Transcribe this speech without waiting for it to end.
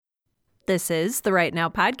This is the Right Now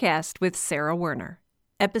podcast with Sarah Werner,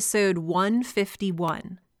 episode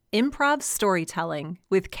 151, Improvised Storytelling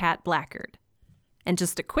with Cat Blackard. And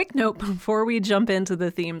just a quick note before we jump into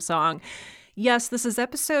the theme song. Yes, this is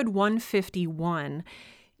episode 151.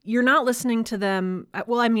 You're not listening to them.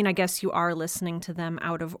 Well, I mean, I guess you are listening to them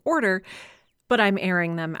out of order, but I'm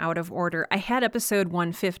airing them out of order. I had episode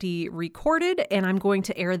 150 recorded, and I'm going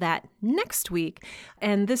to air that next week.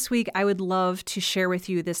 And this week, I would love to share with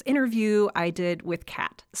you this interview I did with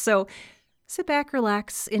Cat. So sit back,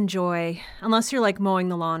 relax, enjoy, unless you're like mowing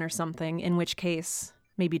the lawn or something, in which case,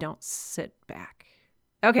 maybe don't sit back.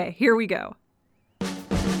 Okay, here we go.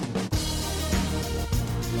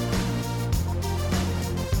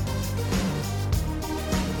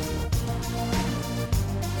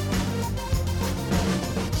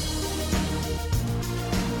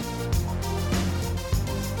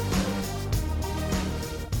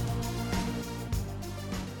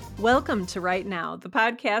 Welcome to Right Now, the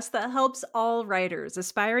podcast that helps all writers,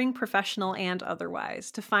 aspiring professional and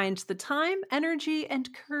otherwise, to find the time, energy, and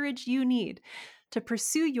courage you need to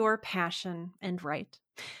pursue your passion and write.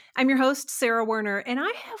 I'm your host, Sarah Werner, and I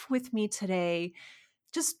have with me today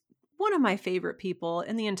just one of my favorite people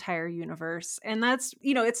in the entire universe. And that's,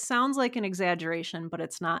 it sounds like an exaggeration, but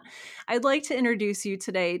it's not. I'd like to introduce you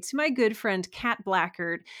today to my good friend, Cat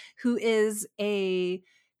Blackard, who is a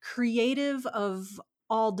creative of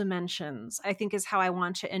all dimensions, I think is how I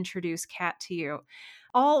want to introduce Cat to you.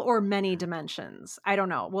 All or many dimensions. I don't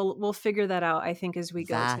know. We'll figure that out, I think, as we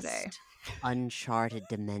go today. Uncharted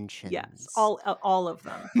dimensions. Yes, all of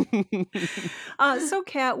them. So,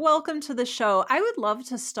 Kat, welcome to the show. I would love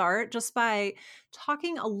to start just by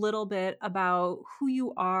talking a little bit about who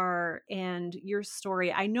you are and your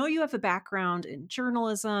story. I know you have a background in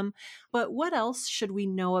journalism, but what else should we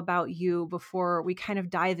know about you before we kind of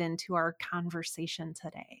dive into our conversation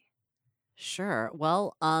today? Sure.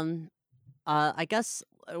 Well, I guess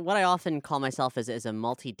what I often call myself is a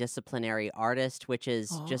multidisciplinary artist, which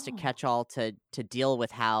is just a catch-all to deal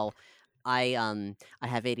with how I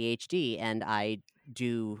have ADHD and I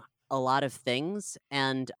do a lot of things,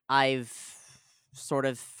 and I've sort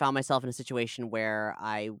of found myself in a situation where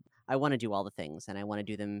I want to do all the things and I want to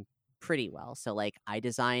do them pretty well. So like I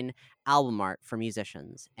design album art for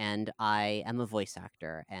musicians, and I am a voice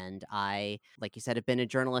actor, and I, like you said, have been a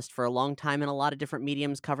journalist for a long time in a lot of different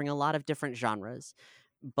mediums covering a lot of different genres.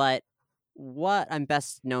 But what I'm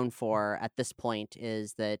best known for at this point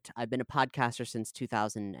is that I've been a podcaster since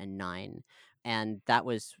 2009, and that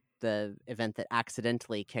was the event that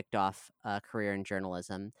accidentally kicked off a career in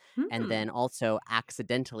journalism, and then also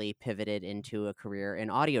accidentally pivoted into a career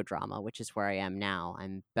in audio drama, which is where I am now.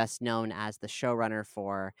 I'm best known as the showrunner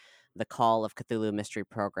for the Call of Cthulhu Mystery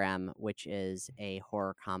Program, which is a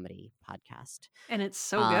horror comedy podcast. And it's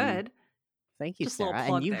so good. Thank you, Just a little Sarah.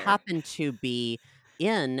 plug And you there. happen to be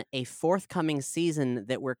in a forthcoming season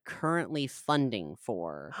that we're currently funding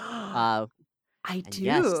for. I And do.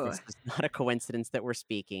 yes, this is not a coincidence that we're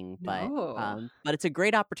speaking, No. but it's a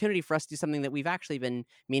great opportunity for us to do something that we've actually been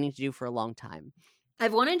meaning to do for a long time.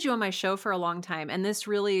 I've wanted you on my show for a long time, and this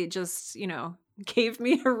really just, gave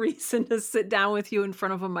me a reason to sit down with you in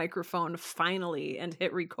front of a microphone finally and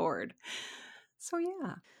hit record. So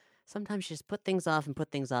yeah. Sometimes you just put things off and put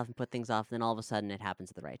things off and put things off, and then all of a sudden it happens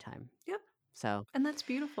at the right time. Yep. So And that's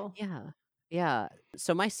beautiful. yeah. Yeah.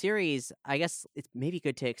 So my series, I guess it's maybe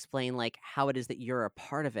good to explain like how it is that you're a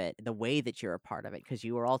part of it, the way that you're a part of it, because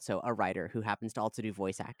you are also a writer who happens to also do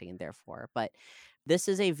voice acting and therefore. But this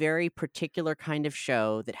is a very particular kind of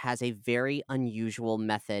show that has a very unusual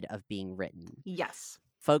method of being written. Yes.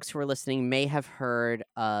 Folks who are listening may have heard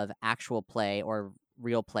of actual play or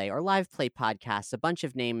real play or live play podcasts, a bunch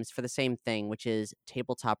of names for the same thing, which is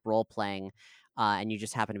tabletop role playing. And you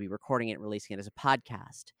just happen to be recording it, releasing it as a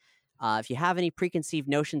podcast. If you have any preconceived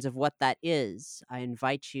notions of what that is, I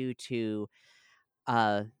invite you to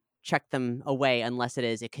check them away unless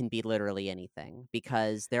it can be literally anything,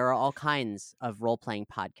 because there are all kinds of role-playing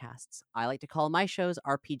podcasts. I like to call my shows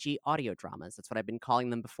RPG audio dramas. That's what I've been calling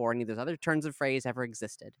them before any of those other turns of phrase ever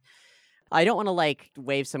existed. I don't want to like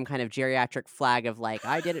wave some kind of geriatric flag of like,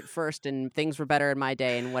 I did it first and things were better in my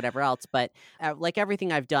day and whatever else. But like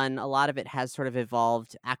everything I've done, a lot of it has sort of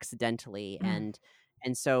evolved accidentally. And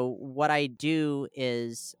so what I do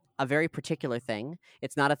is a very particular thing.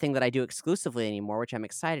 It's not a thing that I do exclusively anymore, which I'm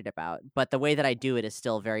excited about. But the way that I do it is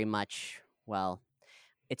still very much, well,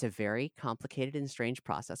 it's a very complicated and strange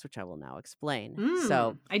process, which I will now explain.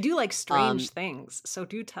 So I do like strange things, so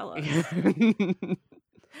do tell us.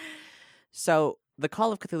 So the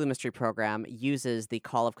Call of Cthulhu Mystery Program uses the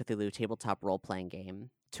Call of Cthulhu tabletop role-playing game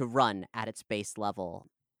to run at its base level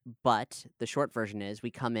But the short version is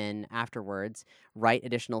we come in afterwards, write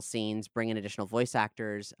additional scenes, bring in additional voice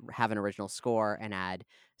actors, have an original score, and add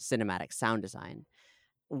cinematic sound design.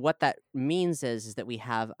 What that means is that we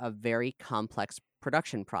have a very complex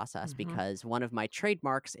production process Mm-hmm. because one of my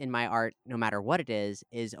trademarks in my art, no matter what it is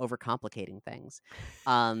overcomplicating things.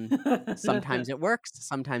 Um, Sometimes it works,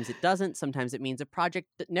 sometimes it doesn't, sometimes it means a project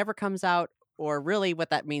that never comes out, or really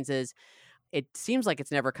what that means is it seems like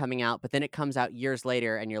it's never coming out, but then it comes out years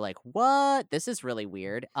later and you're like, what? This is really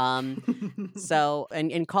weird. And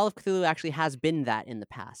Call of Cthulhu actually has been that in the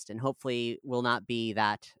past and hopefully will not be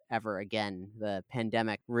that ever again. The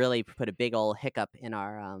pandemic really put a big old hiccup in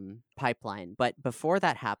our pipeline. But before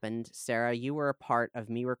that happened, Sarah, you were a part of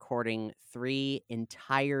me recording 3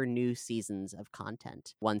 entire new seasons of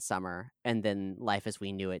content one summer. And then life as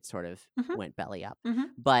we knew it sort of Mhm. went belly up. Mhm.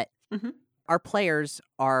 But Mhm. our players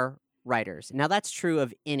are writers. Now, that's true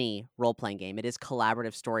of any role playing game, it is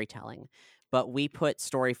collaborative storytelling. But we put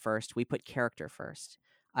story first, we put character first.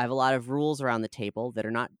 I have a lot of rules around the table that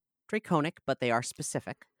are not draconic, but they are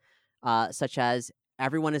specific, such as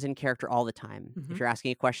everyone is in character all the time. Mhm. If you're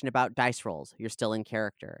asking a question about dice rolls, you're still in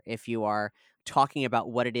character. If you are talking about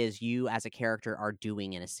what it is you as a character are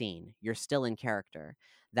doing in a scene, you're still in character.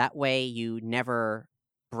 That way, you never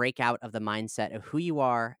break out of the mindset of who you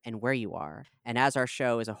are and where you are. And as our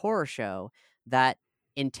show is a horror show, that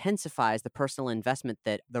intensifies the personal investment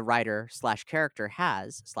that the writer slash character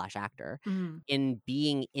has slash actor Mm. in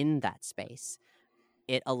being in that space.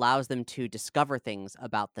 It allows them to discover things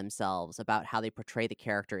about themselves, about how they portray the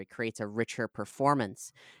character. It creates a richer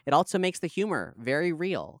performance. It also makes the humor very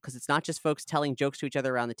real because it's not just folks telling jokes to each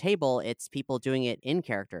other around the table. It's people doing it in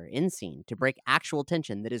character, in scene, to break actual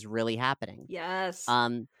tension that is really happening. Yes.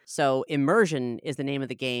 So immersion is the name of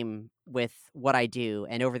the game with what I do.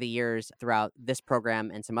 And over the years, throughout this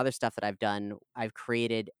program and some other stuff that I've done, I've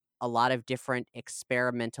created a lot of different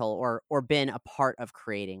experimental or been a part of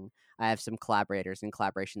creating. I have some collaborators, and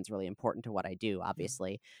collaboration is really important to what I do,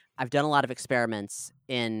 obviously. I've done a lot of experiments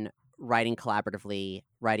in writing collaboratively,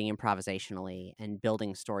 writing improvisationally, and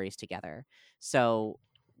building stories together. So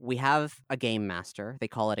we have a game master. They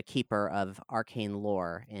call it a keeper of arcane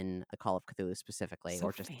lore in the Call of Cthulhu specifically, So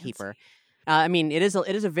or just fancy. keeper. I mean, it is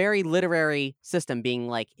a very literary system, being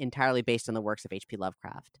like entirely based on the works of H.P.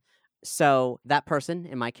 Lovecraft. So that person,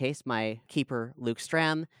 in my case, my keeper, Luke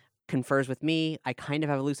Stram, confers with me. I kind of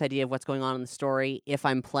have a loose idea of what's going on in the story. If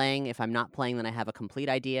I'm not playing, then I have a complete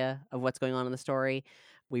idea of what's going on in the story.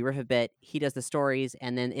 We riff a bit. He does the stories,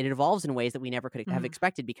 and then it evolves in ways that we never could have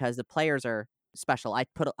expected because the players are special. I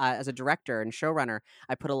put as a director and showrunner,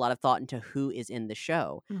 I put a lot of thought into who is in the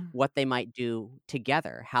show, what they might do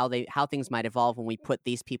together, how things might evolve when we put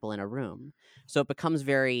these people in a room. So it becomes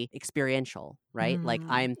very experiential, right? Like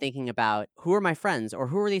I'm thinking about who are my friends or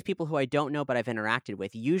who are these people who I don't know but I've interacted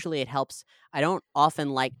with. Usually it helps. I don't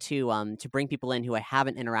often like to bring people in who I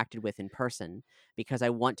haven't interacted with in person because I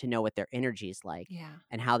want to know what their energy is like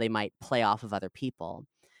and how they might play off of other people.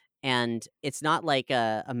 And it's not like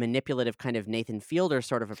a manipulative kind of Nathan Fielder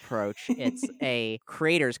sort of approach. It's a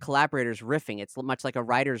creators, collaborators riffing. It's much like a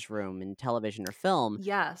writer's room in television or film.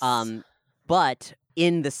 Yes. But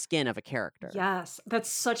in the skin of a character. Yes. That's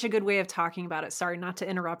such a good way of talking about it. Sorry, not to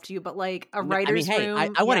interrupt you, but like a No, writer's room.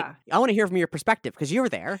 I want to hear from your perspective because you were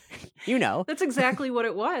there. You know. That's exactly what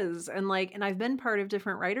it was. And I've been part of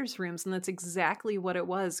different writers' rooms, and that's exactly what it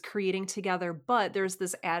was, creating together. But there's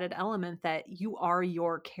this added element that you are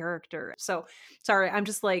your character. So sorry, I'm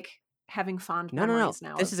just having fond memories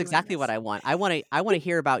now. This is exactly what I want. I want to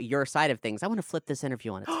hear about your side of things. I want to flip this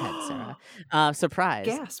interview on its head, Sarah. Surprise.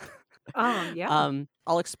 Gasp. Yeah.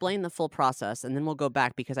 I'll explain the full process and then we'll go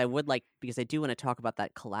back because I do want to talk about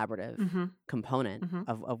that collaborative component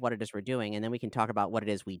of what it is we're doing, and then we can talk about what it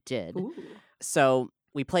is we did. Ooh. So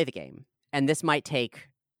we play the game, and this might take,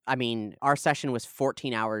 our session was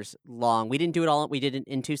 14 hours long. We didn't do it all. We did it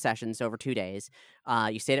in 2 sessions over 2 days.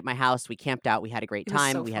 You stayed at my house. We camped out. We had a great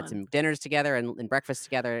time. We had some dinners together and breakfast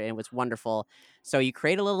together, and it was wonderful. So you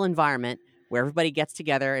create a little environment where everybody gets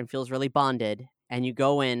together and feels really bonded, and you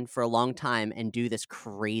go in for a long time and do this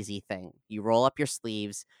crazy thing. You roll up your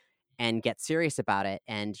sleeves and get serious about it,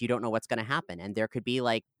 and you don't know what's going to happen. And there could be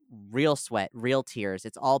real sweat, real tears.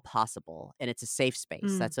 It's all possible, and it's a safe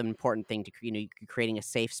space. That's an important thing to creating a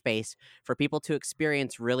safe space for people to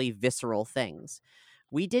experience really visceral things.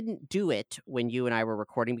 We didn't do it when you and I were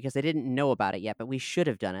recording because I didn't know about it yet, but we should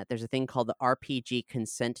have done it. There's a thing called the RPG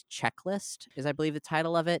Consent Checklist, is I believe the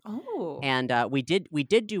title of it. Oh. And we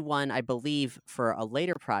did do one, I believe, for a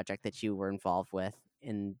later project that you were involved with.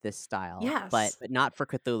 in this style, but Yes. not for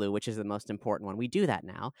Cthulhu, which is the most important one. We do that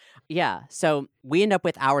now. Yeah, so we end up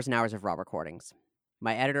with hours and hours of raw recordings.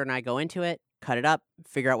 My editor and I go into it, cut it up,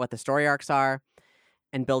 figure out what the story arcs are,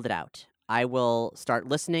 and build it out. I will start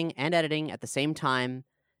listening and editing at the same time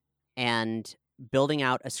and building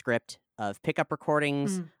out a script of pickup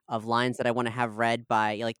recordings of lines that I want to have read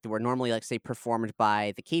by, like, were normally, like, say, performed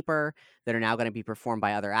by the keeper that are now going to be performed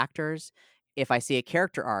by other actors. If I see a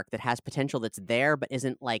character arc that has potential that's there but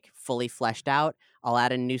isn't, like, fully fleshed out, I'll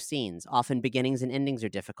add in new scenes. Often beginnings and endings are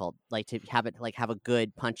difficult, like, to have it, like, have a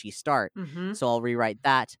good punchy start. Mm-hmm. So I'll rewrite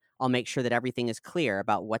that. I'll make sure that everything is clear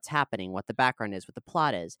about what's happening, what the background is, what the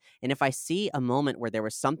plot is. And if I see a moment where there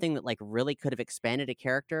was something that, like, really could have expanded a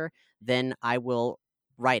character, then I will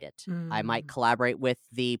write it. I might collaborate with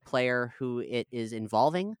the player who it is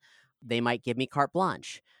involving. They might give me carte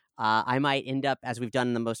blanche. I might end up, as we've done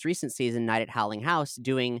in the most recent season, Night at Howling House,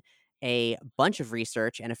 doing a bunch of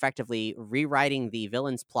research and effectively rewriting the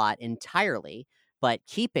villain's plot entirely, but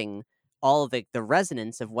keeping all of the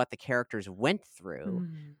resonance of what the characters went through,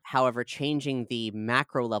 however, changing the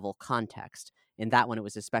macro level context. In that one, it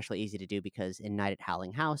was especially easy to do because in Night at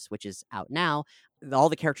Howling House, which is out now, all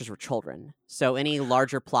the characters were children. So any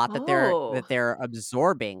larger plot that Oh. they're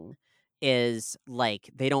absorbing is like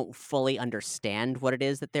they don't fully understand what it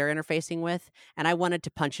is that they're interfacing with. And I wanted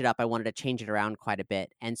to punch it up. I wanted to change it around quite a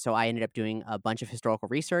bit. And so I ended up doing a bunch of historical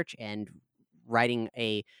research and writing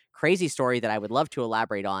a crazy story that I would love to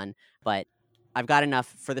elaborate on, but I've got enough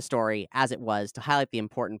for the story as it was to highlight the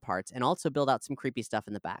important parts and also build out some creepy stuff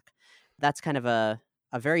in the back. That's kind of a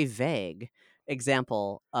very vague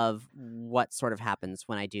example of what sort of happens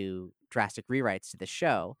when I do drastic rewrites to the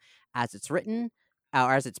show. As it's written,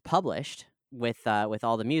 or as it's published, with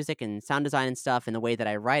all the music and sound design and stuff, and the way that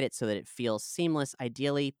I write it so that it feels seamless,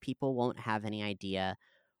 ideally, people won't have any idea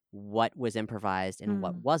what was improvised and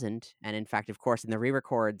what wasn't. And in fact, of course, in the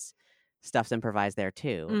re-records, stuff's improvised there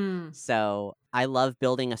too. So I love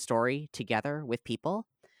building a story together with people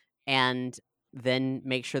and then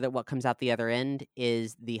make sure that what comes out the other end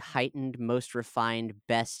is the heightened, most refined,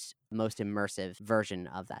 best, most immersive version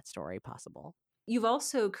of that story possible. You've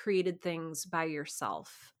also created things by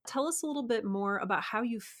yourself. Tell us a little bit more about how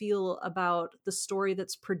you feel about the story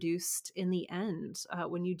that's produced in the end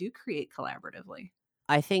when you do create collaboratively.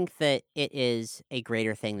 I think that it is a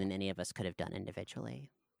greater thing than any of us could have done individually.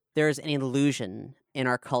 There's an illusion in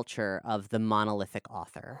our culture of the monolithic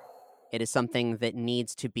author. It is something that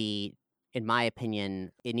needs to be, in my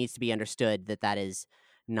opinion, it needs to be understood that that is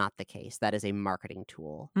not the case. That is a marketing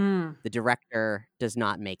tool. The director does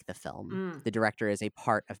not make the film. The director is a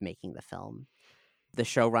part of making the film. The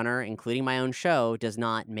showrunner, including my own show, does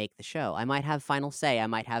not make the show. I might have final say. I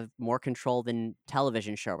might have more control than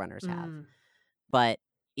television showrunners have. But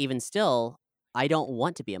even still, I don't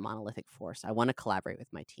want to be a monolithic force. I want to collaborate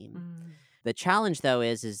with my team. The challenge, though,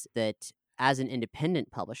 is that as an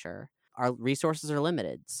independent publisher, our resources are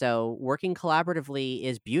limited. So working collaboratively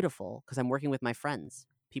is beautiful because I'm working with my friends,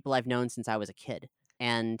 people I've known since I was a kid.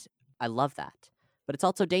 And I love that. But it's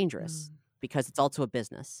also dangerous because it's also a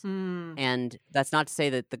business. And that's not to say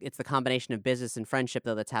that it's the combination of business and friendship,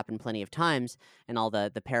 though that's happened plenty of times, and all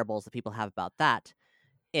the parables that people have about that.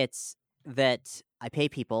 It's that I pay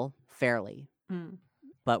people fairly.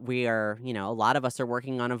 But we are, a lot of us are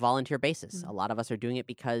working on a volunteer basis. A lot of us are doing it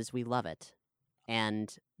because we love it.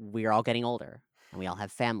 And we are all getting older and we all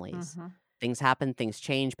have families. Things happen, things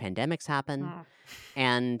change, pandemics happen.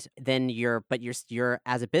 And then you're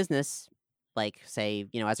as a business, like say,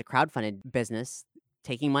 as a crowdfunded business,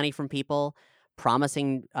 taking money from people,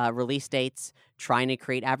 promising release dates, trying to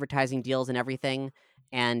create advertising deals and everything.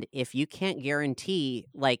 And if you can't guarantee,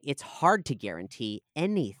 like, it's hard to guarantee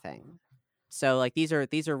anything. So like these are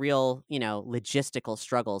real, logistical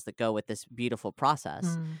struggles that go with this beautiful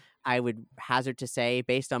process. I would hazard to say,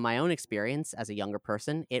 based on my own experience as a younger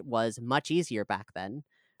person, it was much easier back then.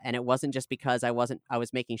 And it wasn't just because I was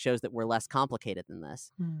making shows that were less complicated than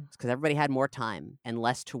this. It's because everybody had more time and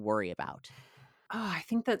less to worry about. Oh, I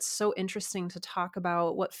think that's so interesting to talk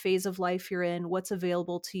about what phase of life you're in, what's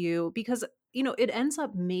available to you, because, it ends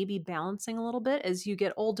up maybe balancing a little bit. As you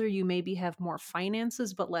get older, you maybe have more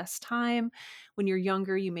finances, but less time. When you're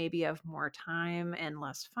younger, you maybe have more time and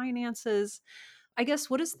less finances. I guess,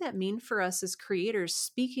 what does that mean for us as creators,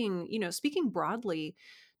 speaking broadly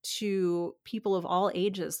to people of all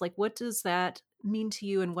ages? Like, what does that mean to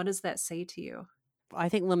you and what does that say to you? I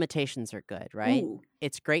think limitations are good, right? Ooh.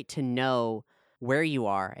 It's great to know where you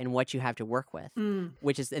are and what you have to work with,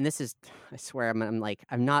 which is, and this is, I swear,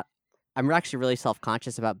 I'm not I'm actually really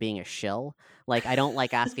self-conscious about being a shill. Like, I don't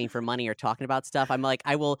like asking for money or talking about stuff. I'm like,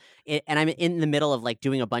 and I'm in the middle of like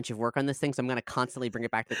doing a bunch of work on this thing, so I'm going to constantly bring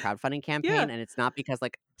it back to the crowdfunding campaign. Yeah. And it's not because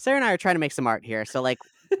like Sarah and I are trying to make some art here, so like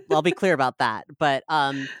I'll be clear about that. But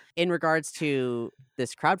in regards to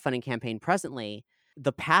this crowdfunding campaign presently,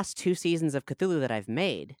 the past 2 seasons of Cthulhu that I've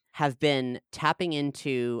made have been tapping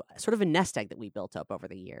into sort of a nest egg that we built up over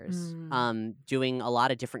the years, doing a lot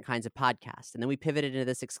of different kinds of podcasts. And then we pivoted into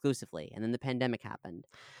this exclusively, and then the pandemic happened.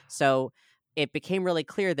 So it became really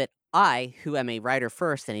clear that I, who am a writer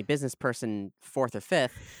first and a business person fourth or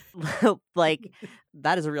fifth, like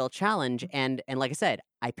that is a real challenge. And like I said,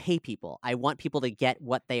 I pay people. I want people to get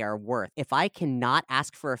what they are worth. If I cannot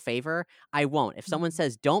ask for a favor, I won't. If someone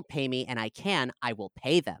says don't pay me and I can, I will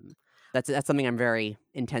pay them. That's something I'm very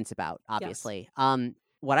intense about, obviously. Yes.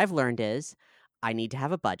 What I've learned is I need to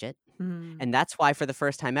have a budget. And that's why for the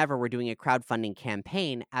first time ever, we're doing a crowdfunding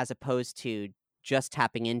campaign as opposed to just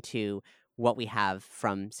tapping into what we have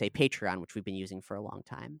from, say, Patreon, which we've been using for a long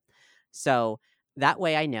time. So that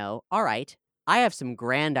way I know, all right, I have some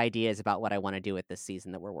grand ideas about what I want to do with this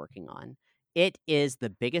season that we're working on. It is the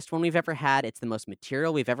biggest one we've ever had. It's the most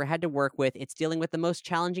material we've ever had to work with. It's dealing with the most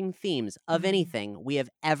challenging themes of anything we have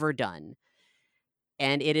ever done.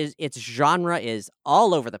 And its genre is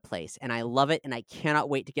all over the place, and I love it, and I cannot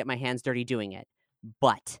wait to get my hands dirty doing it.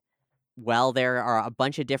 But, well, there are a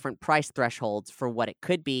bunch of different price thresholds for what it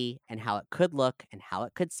could be and how it could look and how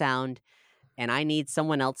it could sound, and I need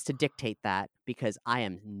someone else to dictate that because I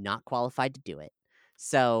am not qualified to do it.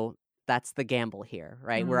 So that's the gamble here,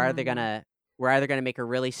 right? We're either gonna make a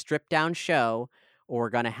really stripped down show, or we're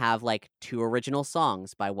gonna have like 2 original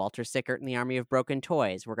songs by Walter Sickert and the Army of Broken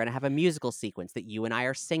Toys. We're gonna have a musical sequence that you and I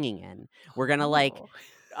are singing in. We're gonna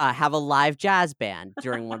have a live jazz band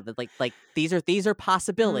during one of the like these are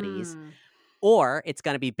possibilities. Or it's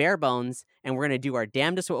going to be bare bones, and we're going to do our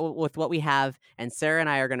damnedest with what we have, and Sarah and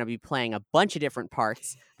I are going to be playing a bunch of different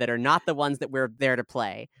parts that are not the ones that we're there to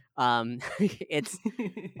play. It's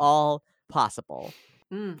all possible.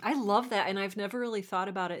 I love that, and I've never really thought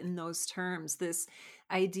about it in those terms, this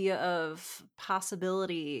idea of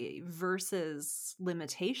possibility versus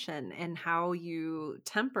limitation and how you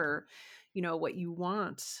temper what you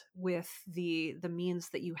want with the means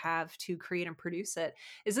that you have to create and produce it.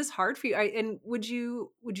 Is this hard for you? And would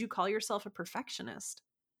you call yourself a perfectionist?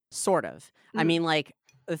 Sort of. I mean, like,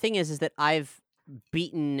 the thing is that I've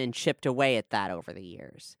beaten and chipped away at that over the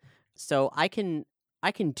years. So I can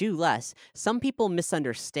do less. Some people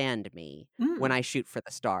misunderstand me when I shoot for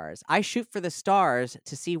the stars. I shoot for the stars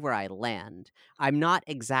to see where I land. I'm not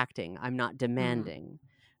exacting. I'm not demanding.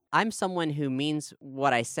 I'm someone who means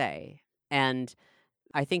what I say. And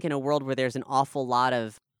I think in a world where there's an awful lot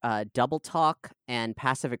of double talk and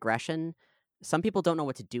passive aggression, some people don't know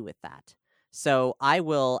what to do with that. So I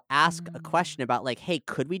will ask a question about like, hey,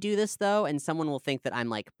 could we do this though? And someone will think that I'm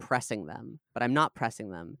like pressing them, but I'm not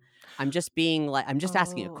pressing them. I'm just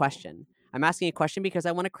asking a question. I'm asking a question because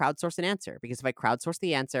I want to crowdsource an answer. Because if I crowdsource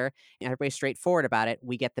the answer and everybody's straightforward about it,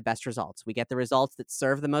 we get the best results. We get the results that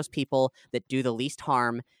serve the most people, that do the least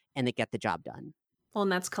harm, and that get the job done. Well,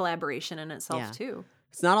 and that's collaboration in itself too.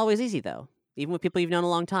 It's not always easy though, even with people you've known a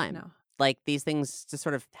long time. No. Like these things just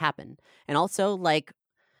sort of happen. And also like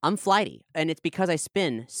I'm flighty, and it's because I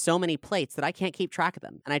spin so many plates that I can't keep track of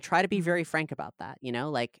them. And I try to be very frank about that,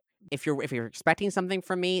 like if you're expecting something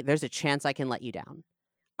from me, there's a chance I can let you down.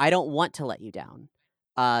 I don't want to let you down.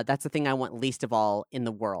 That's the thing I want least of all in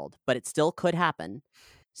the world, but it still could happen.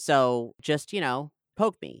 So just,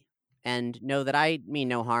 poke me and know that I mean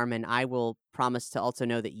no harm, and I will promise to also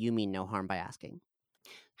know that you mean no harm by asking.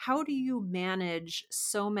 How do you manage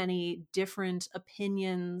so many different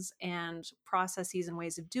opinions and processes and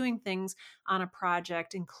ways of doing things on a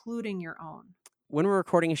project, including your own? When we're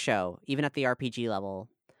recording a show, even at the RPG level,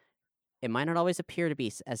 it might not always appear to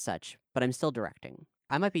be as such, but I'm still directing.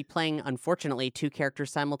 I might be playing, unfortunately, 2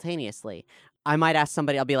 characters simultaneously. I might ask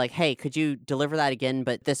somebody, I'll be like, hey, could you deliver that again,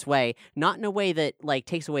 but this way? Not in a way that, like,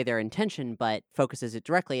 takes away their intention, but focuses it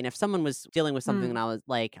directly. And if someone was dealing with something and I was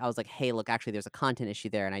like, hey, look, actually, there's a content issue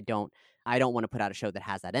there, and I don't want to put out a show that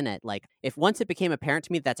has that in it. Like, if once it became apparent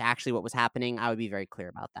to me that's actually what was happening, I would be very clear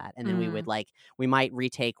about that. And then we might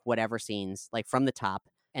retake whatever scenes, like, from the top,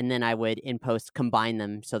 and then I would, in post, combine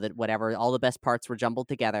them so that all the best parts were jumbled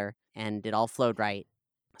together and it all flowed right.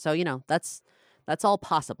 So, that's all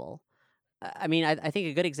possible. I mean, I think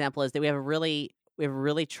a good example is that we have a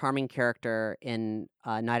really charming character in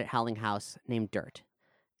Night at Howling House named Dirt.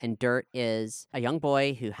 And Dirt is a young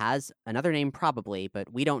boy who has another name probably,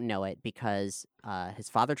 but we don't know it because his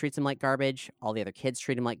father treats him like garbage. All the other kids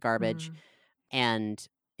treat him like garbage. And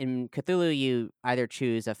in Cthulhu, you either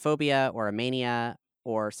choose a phobia or a mania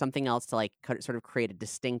or something else to like sort of create a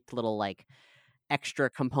distinct little like extra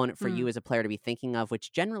component for you as a player to be thinking of,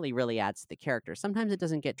 which generally really adds to the character. Sometimes it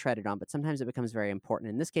doesn't get treaded on, but sometimes it becomes very important.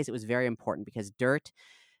 In this case, it was very important because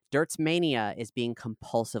Dirt's mania is being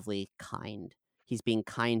compulsively kind. He's being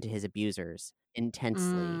kind to his abusers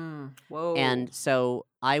intensely. Whoa. And so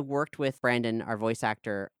I worked with Brandon, our voice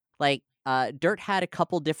actor. Like, Dirt had a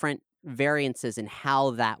couple different variances in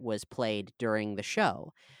how that was played during the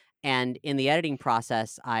show. And in the editing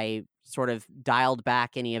process, I sort of dialed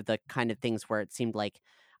back any of the kind of things where it seemed like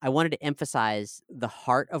I wanted to emphasize the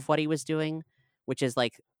heart of what he was doing, which is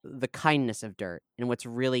like the kindness of Dirt and what's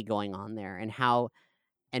really going on there and how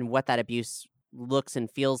and what that abuse looks and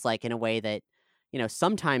feels like in a way that,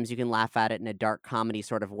 sometimes you can laugh at it in a dark comedy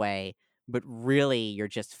sort of way, but really you're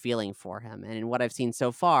just feeling for him. And in what I've seen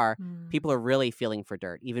so far, people are really feeling for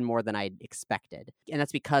Dirt, even more than I expected. And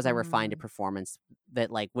that's because I refined a performance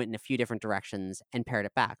that like went in a few different directions and pared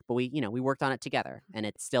it back. But we worked on it together, and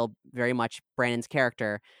it's still very much Brandon's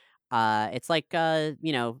character. It's like,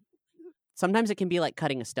 sometimes it can be like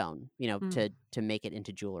cutting a stone, to make it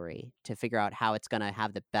into jewelry, to figure out how it's going to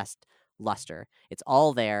have the best luster. It's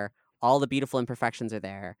all there. All the beautiful imperfections are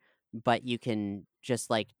there, but you can just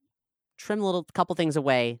like trim a little couple things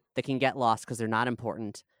away that can get lost because they're not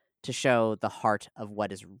important to show the heart of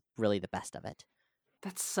what is really the best of it.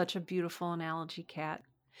 That's such a beautiful analogy, Kat.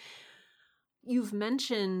 You've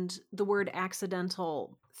mentioned the word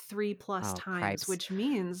accidental 3+ times, cripes. which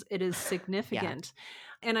means it is significant.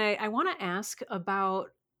 And I want to ask about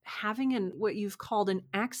having what you've called an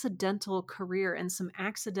accidental career and some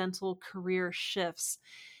accidental career shifts.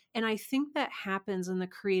 And I think that happens in the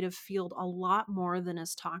creative field a lot more than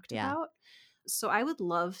is talked about. So I would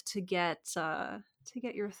love to get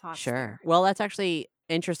your thoughts. Sure. There. Well, that's actually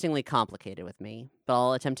interestingly complicated with me, but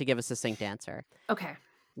I'll attempt to give a succinct answer. Okay.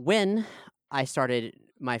 When I started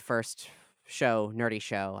my first show, Nerdy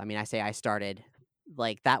Show, I mean, I say I started,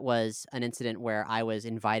 like that was an incident where I was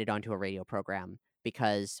invited onto a radio program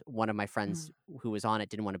because one of my friends who was on it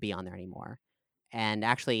didn't want to be on there anymore. And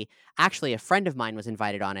actually a friend of mine was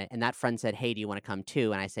invited on it, and that friend said, "Hey, do you want to come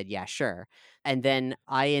too?" And I said, "Yeah, sure." And then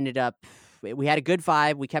we had a good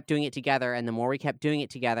vibe. We kept doing it together, and the more we kept doing it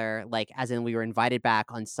together, like as in we were invited back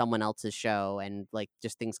on someone else's show, and like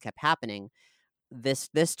just things kept happening.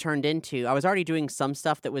 This turned into, I was already doing some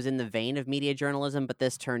stuff that was in the vein of media journalism, but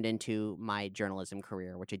this turned into my journalism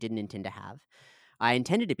career, which I didn't intend to have. I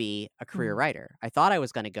intended to be a career writer. I thought I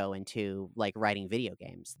was going to go into like writing video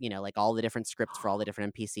games, like all the different scripts for all the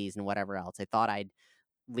different NPCs and whatever else. I thought I'd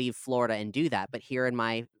leave Florida and do that. But here in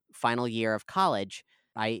my final year of college,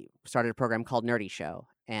 I started a program called Nerdy Show.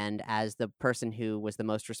 And as the person who was the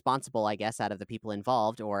most responsible, I guess, out of the people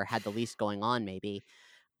involved, or had the least going on, maybe,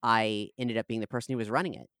 I ended up being the person who was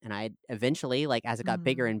running it. And I eventually, like, as it got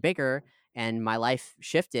bigger and bigger, and my life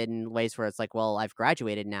shifted in ways where it's like, well, I've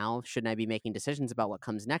graduated now. Shouldn't I be making decisions about what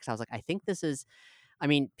comes next? I was like, I think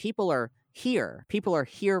people are here. People are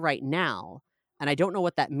here right now. And I don't know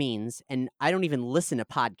what that means. And I don't even listen to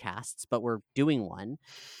podcasts, but we're doing one.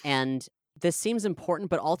 And this seems important,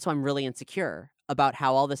 but also I'm really insecure about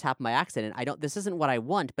how all this happened by accident. This isn't what I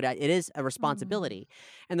want, but it is a responsibility.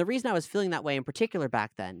 And the reason I was feeling that way in particular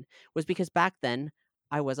back then was because back then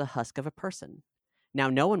I was a husk of a person. Now,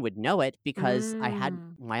 no one would know it because I had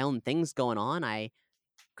my own things going on. I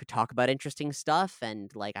could talk about interesting stuff and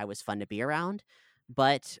like I was fun to be around,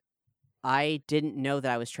 but I didn't know that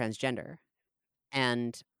I was transgender.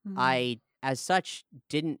 And I, as such,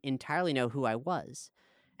 didn't entirely know who I was.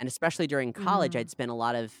 And especially during college, I'd spent a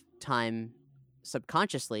lot of time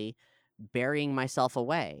subconsciously burying myself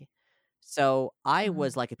away. So I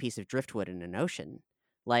was like a piece of driftwood in an ocean.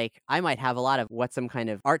 Like I might have a lot of what some kind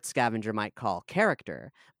of art scavenger might call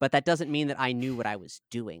character, but that doesn't mean that I knew what I was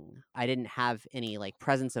doing. I didn't have any like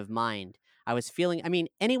presence of mind. I was feeling,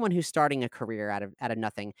 anyone who's starting a career out of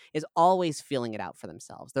nothing is always feeling it out for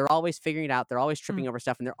themselves. They're always figuring it out. They're always tripping over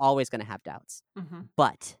stuff, and they're always going to have doubts.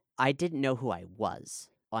 But I didn't know who I was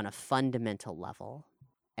on a fundamental level.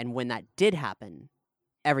 And when that did happen,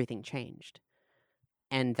 everything changed.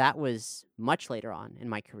 And that was much later on in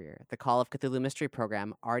my career. The Call of Cthulhu Mystery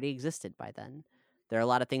Program already existed by then. There are a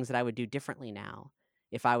lot of things that I would do differently now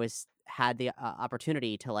if I had the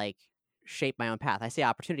opportunity to like shape my own path. I say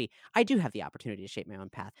opportunity. I do have the opportunity to shape my own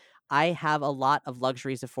path. I have a lot of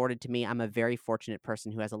luxuries afforded to me. I'm a very fortunate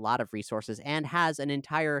person who has a lot of resources and has an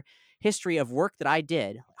entire history of work that I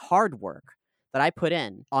did, hard work that I put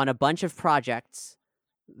in on a bunch of projects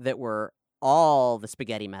that were all the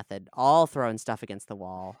spaghetti method, all throwing stuff against the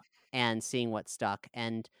wall and seeing what stuck.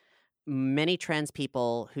 And many trans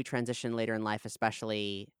people who transition later in life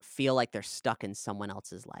especially feel like they're stuck in someone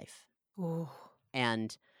else's life. Oh.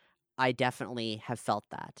 And I definitely have felt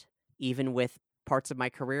that, even with parts of my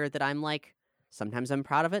career that I'm like, sometimes I'm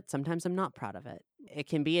proud of it, sometimes I'm not proud of it. It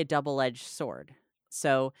can be a double-edged sword.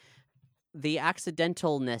 So the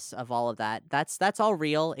accidentalness of all of that, that's all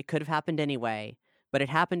real. It could have happened anyway, but it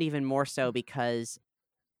happened even more so because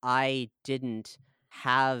I didn't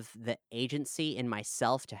have the agency in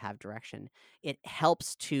myself to have direction. It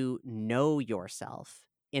helps to know yourself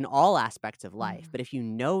in all aspects of life. Mm. But if you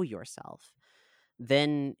know yourself,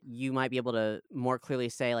 then you might be able to more clearly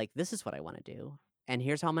say, like, this is what I want to do, and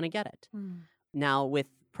here's how I'm going to get it. Mm. Now, with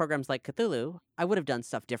programs like Cthulhu, I would have done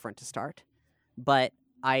stuff different to start, but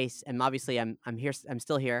am obviously I'm here. I'm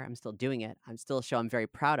still here. I'm still doing it. I'm still a show I'm very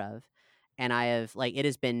proud of, and I have it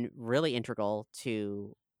has been really integral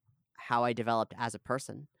to how I developed as a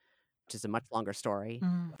person, which is a much longer story.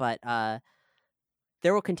 Mm. But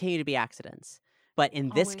there will continue to be accidents. But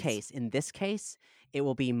Always. in this case, it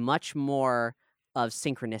will be much more of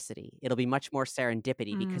synchronicity. It'll be much more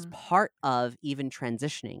serendipity because Mm. part of even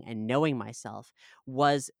transitioning and knowing myself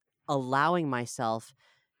was allowing myself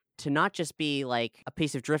to not just be like a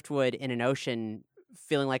piece of driftwood in an ocean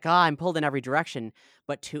feeling like, I'm pulled in every direction,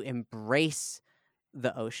 but to embrace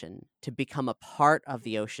the ocean, to become a part of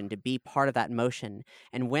the ocean, to be part of that motion.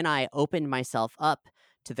 And when I opened myself up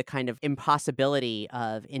to the kind of impossibility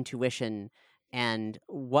of intuition and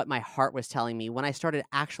what my heart was telling me, when I started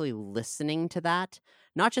actually listening to that,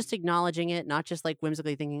 not just acknowledging it, not just like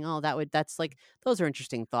whimsically thinking, that's like, those are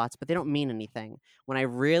interesting thoughts, but they don't mean anything. When I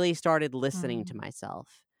really started listening to Mm.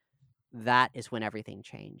 myself, that is when everything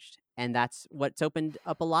changed. And that's what's opened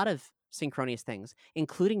up a lot of synchronous things,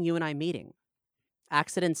 including you and I meeting.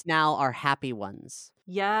 Accidents now are happy ones.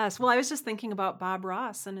 Yes. Well, I was just thinking about Bob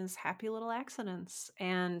Ross and his happy little accidents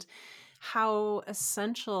and how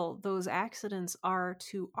essential those accidents are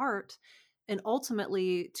to art and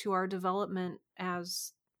ultimately to our development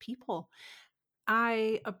as people.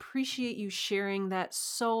 I appreciate you sharing that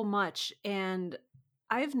so much. And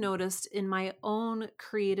I've noticed in my own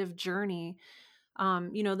creative journey,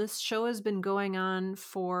 this show has been going on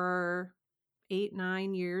for 8,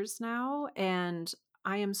 9 years now. And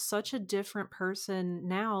I am such a different person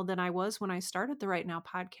now than I was when I started the Right Now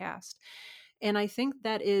podcast. And I think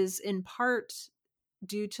that is in part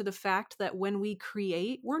due to the fact that when we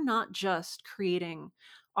create, we're not just creating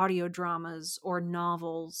audio dramas or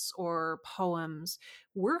novels or poems,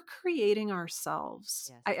 we're creating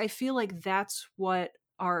ourselves. Yes. I feel like that's what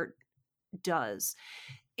art does.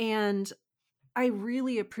 And I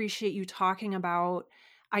really appreciate you talking about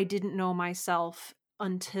I didn't know myself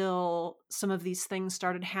until some of these things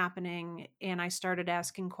started happening and I started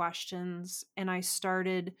asking questions and I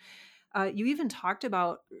started you even talked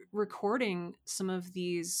about recording some of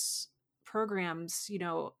these programs.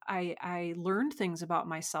 I learned things about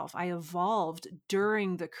myself. I evolved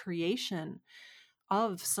during the creation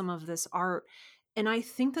of some of this art. And I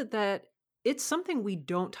think that it's something we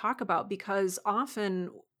don't talk about because often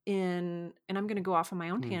and I'm going to go off on my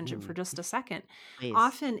own tangent for Mm-hmm. just a second. Please.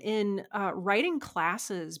 Often in writing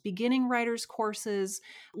classes, beginning writers courses,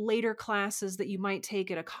 later classes that you might take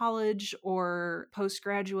at a college or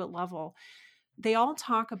postgraduate level, they all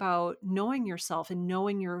talk about knowing yourself and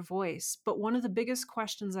knowing your voice. But one of the biggest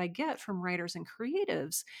questions I get from writers and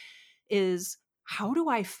creatives is how do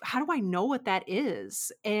I know what that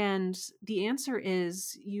is? And the answer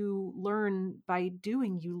is you learn by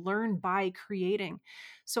doing, you learn by creating.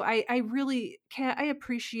 So I really can I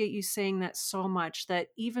appreciate you saying that so much, that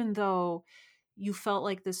even though you felt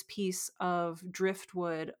like this piece of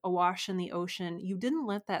driftwood awash in the ocean, you didn't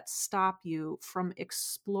let that stop you from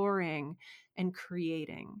exploring and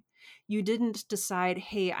creating. You didn't decide,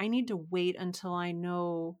 hey, I need to wait until I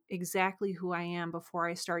know exactly who I am before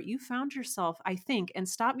I start. You found yourself, I think, and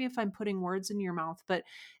stop me if I'm putting words in your mouth, but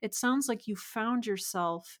it sounds like you found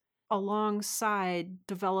yourself alongside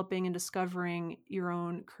developing and discovering your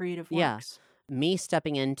own creative Yeah. works. Me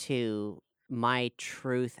stepping into my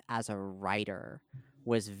truth as a writer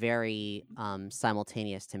was very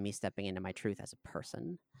simultaneous to me stepping into my truth as a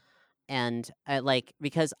person. And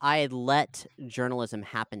because I had let journalism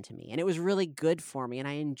happen to me and it was really good for me and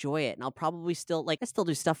I enjoy it. And I'll probably still I still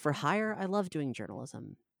do stuff for hire. I love doing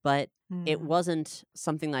journalism, but it Mm. wasn't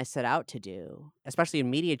something I set out to do, especially in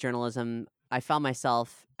media journalism. I found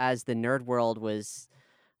myself, as the nerd world was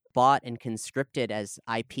bought and conscripted as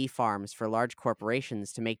IP farms for large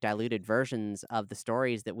corporations to make diluted versions of the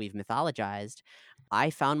stories that we've mythologized, I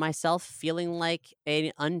found myself feeling like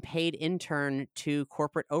an unpaid intern to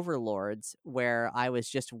corporate overlords, where I was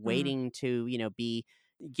just Mm. waiting to, be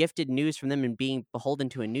gifted news from them and being beholden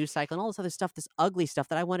to a news cycle and all this other stuff, this ugly stuff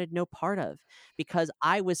that I wanted no part of, because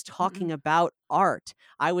I was talking about art.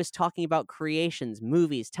 I was talking about creations,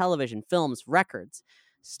 movies, television, films, records,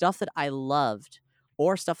 stuff that I loved,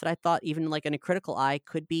 or stuff that I thought, even like in a critical eye,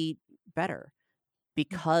 could be better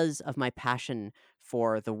because of my passion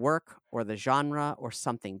for the work or the genre or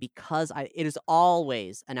something, because it is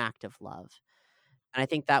always an act of love. And I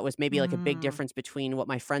think that was maybe like a big difference between what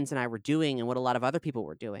my friends and I were doing and what a lot of other people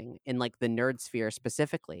were doing in like the nerd sphere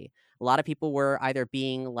specifically. A lot of people were either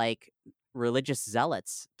being like religious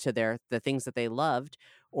zealots to the things that they loved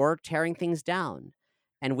or tearing things down.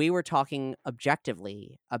 And we were talking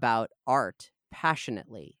objectively about art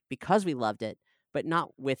passionately because we loved it, but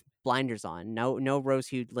not with blinders on. No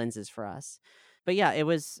rose-hued lenses for us. But yeah,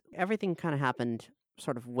 everything kind of happened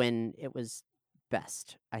sort of when it was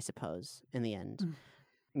best, I suppose, in the end.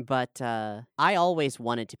 But I always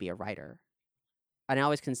wanted to be a writer. And I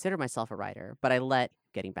always considered myself a writer, but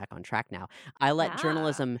getting back on track now, I let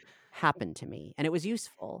journalism happen to me, and it was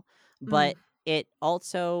useful. But it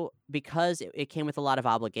also, because it came with a lot of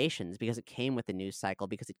obligations, because it came with the news cycle,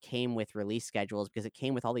 because it came with release schedules, because it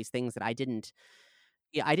came with all these things that I didn't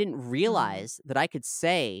realize that I could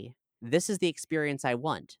say, this is the experience I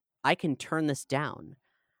want. I can turn this down.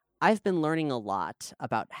 I've been learning a lot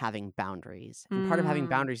about having boundaries. And part of having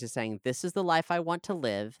boundaries is saying, this is the life I want to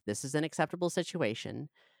live. This is an acceptable situation.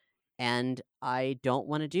 And I don't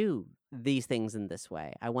want to do these things in this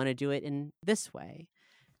way. I want to do it in this way.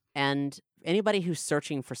 And anybody who's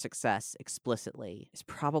searching for success explicitly is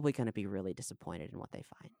probably going to be really disappointed in what they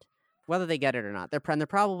find. Whether they get it or not, they're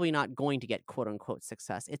probably not going to get quote unquote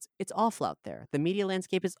success. It's awful out there. The media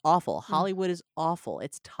landscape is awful. Hollywood is awful.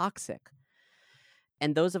 It's toxic.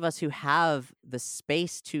 And those of us who have the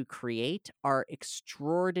space to create are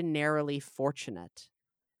extraordinarily fortunate.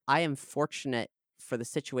 I am fortunate for the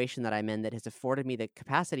situation that I'm in that has afforded me the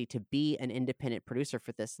capacity to be an independent producer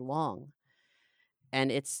for this long.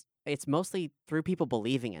 And it's mostly through people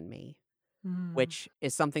believing in me, which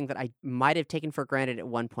is something that I might have taken for granted at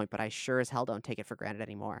one point, but I sure as hell don't take it for granted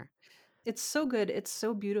anymore. It's so good. It's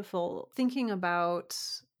so beautiful. Thinking about,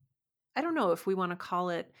 I don't know if we want to call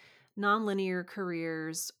it nonlinear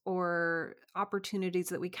careers or opportunities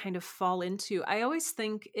that we kind of fall into. I always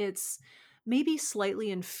think it's maybe slightly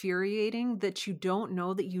infuriating that you don't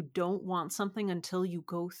know that you don't want something until you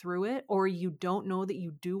go through it, or you don't know that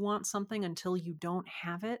you do want something until you don't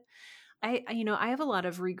have it. I have a lot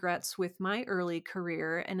of regrets with my early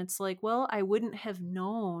career, and it's like, well, I wouldn't have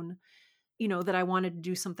known that I wanted to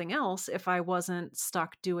do something else if I wasn't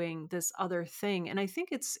stuck doing this other thing. And I think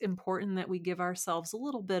it's important that we give ourselves a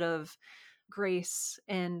little bit of grace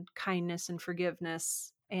and kindness and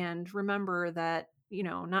forgiveness, and remember that,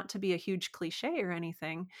 not to be a huge cliche or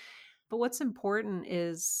anything, but what's important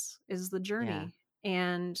is the journey.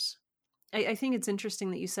 And I think it's interesting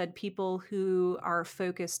that you said people who are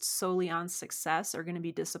focused solely on success are going to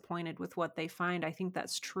be disappointed with what they find. I think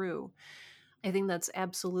that's true. I think that's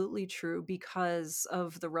absolutely true because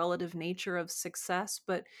of the relative nature of success,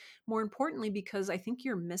 but more importantly, because I think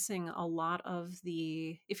you're missing a lot of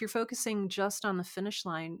if you're focusing just on the finish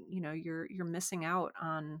line, you're missing out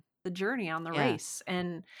on the journey, on the race.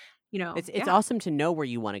 And, it's awesome to know where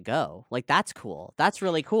you want to go. Like, that's cool. That's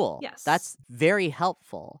really cool. Yes. That's very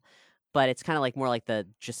helpful. But it's kind of like more like the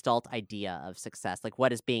gestalt idea of success, like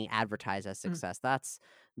what is being advertised as success. That's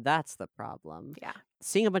the problem. Yeah.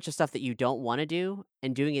 Seeing a bunch of stuff that you don't want to do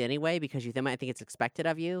and doing it anyway because you might think it's expected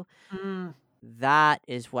of you. That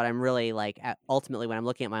is what I'm really like. Ultimately, when I'm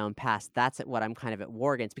looking at my own past, that's what I'm kind of at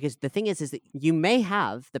war against. Because the thing is that you may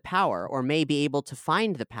have the power, or may be able to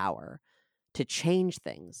find the power to change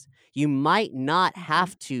things. You might not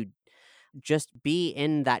have to just be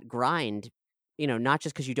in that grind. Not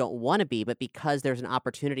just because you don't want to be, but because there's an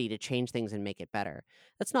opportunity to change things and make it better.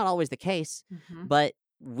 That's not always the case, but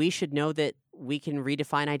we should know that we can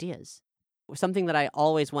redefine ideas. Something that I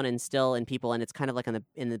always want to instill in people, and it's kind of like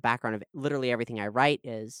in the background of literally everything I write,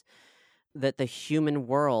 is that the human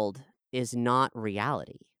world is not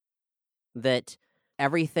reality. That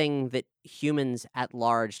everything that humans at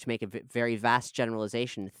large, to make a very vast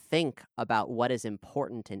generalization, think about what is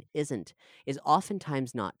important and isn't, is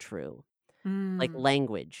oftentimes not true. Like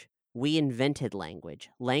language. We invented language.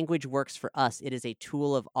 Language works for us. It is a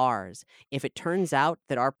tool of ours. If it turns out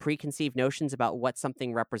that our preconceived notions about what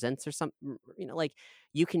something represents or something,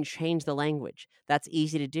 you can change the language. That's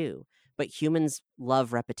easy to do. But humans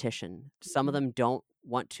love repetition. Some of them don't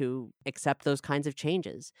want to accept those kinds of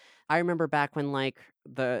changes. I remember back when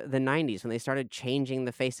the 90s, when they started changing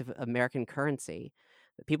the face of American currency,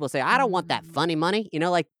 people say, I don't want that funny money.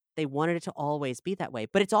 They wanted it to always be that way,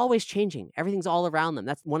 but it's always changing. Everything's all around them.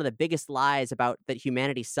 That's one of the biggest lies about that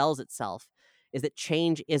humanity sells itself, is that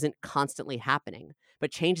change isn't constantly happening.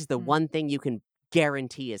 But change is the Mm. one thing you can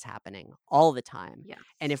guarantee is happening all the time. Yes.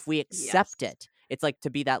 And if we Yes. accept it, it's like to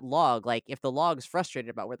be that log. Like if the log's frustrated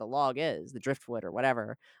about where the log is, the driftwood or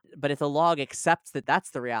whatever, but if the log accepts that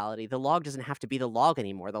that's the reality, the log doesn't have to be the log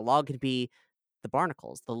anymore. The log can be the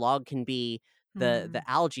barnacles. The log can be the Mm.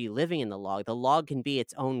 algae living in the log. The log can be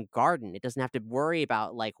its own garden. It doesn't have to worry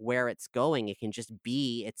about like where it's going. It can just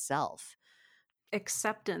be itself.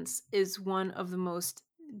 Acceptance is one of the most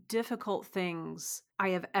difficult things I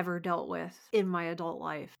have ever dealt with in my adult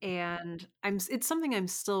life, and it's something I'm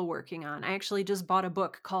still working on. I actually just bought a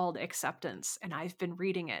book called Acceptance, and I've been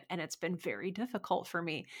reading it, and it's been very difficult for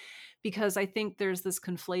me because I think there's this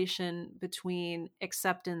conflation between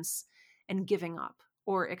acceptance and giving up,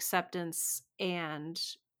 or acceptance and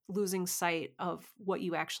losing sight of what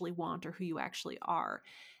you actually want or who you actually are.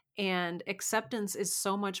 And acceptance is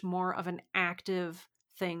so much more of an active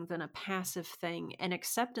thing than a passive thing. And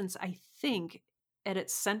acceptance, I think, at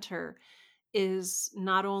its center is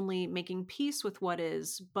not only making peace with what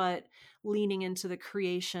is, but leaning into the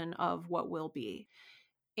creation of what will be.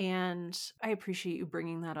 And I appreciate you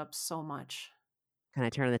bringing that up so much. Can I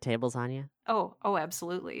turn the tables on you? Oh,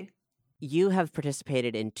 absolutely. You have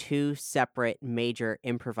participated in 2 separate major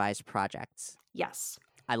improvised projects. Yes.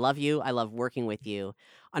 I love you. I love working with you.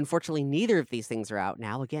 Unfortunately, neither of these things are out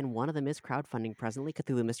now. Again, one of them is crowdfunding presently,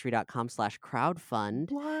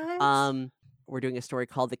 cthulhumystery.com/crowdfund. What? We're doing a story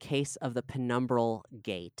called The Case of the Penumbral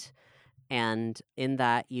Gate. And in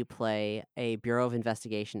that, you play a Bureau of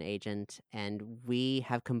Investigation agent. And we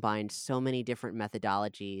have combined so many different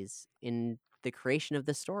methodologies in the creation of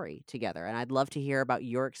the story together. And I'd love to hear about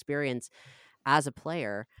your experience as a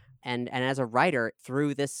player and as a writer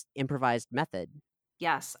through this improvised method.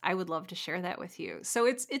 Yes, I would love to share that with you. So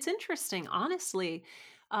it's interesting, honestly,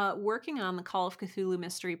 working on the Call of Cthulhu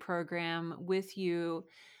Mystery Program with you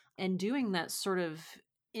and doing that sort of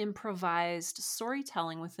improvised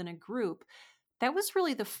storytelling within a group. That was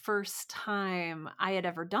really the first time I had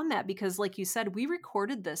ever done that because, like you said, we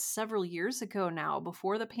recorded this several years ago now,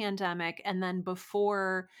 before the pandemic, and then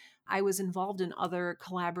before I was involved in other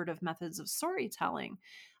collaborative methods of storytelling.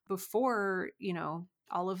 Before,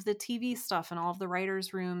 all of the TV stuff and all of the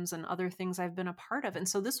writers' rooms and other things I've been a part of. And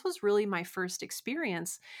so this was really my first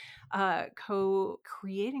experience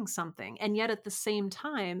co-creating something. And yet at the same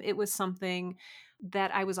time, it was something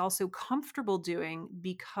that I was also comfortable doing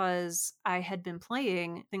because I had been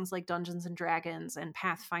playing things like Dungeons and Dragons and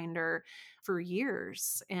Pathfinder for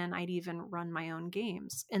years, and I'd even run my own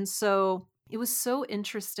games. And so it was so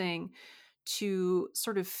interesting to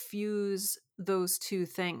sort of fuse those two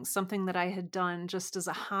things, something that I had done just as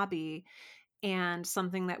a hobby and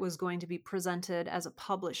something that was going to be presented as a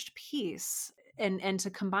published piece, and to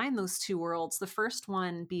combine those two worlds, the first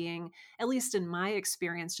one being, at least in my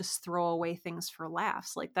experience, just throw away things for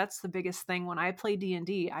laughs. Like that's the biggest thing when I play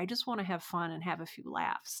D&D. I just want to have fun and have a few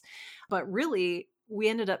laughs. But really, we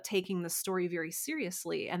ended up taking the story very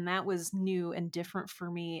seriously, and that was new and different for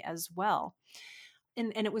me as well.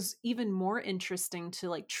 And it was even more interesting to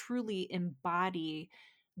like truly embody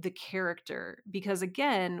the character, because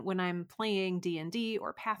again, when I'm playing D&D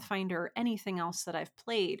or Pathfinder or anything else that I've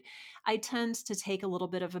played, I tend to take a little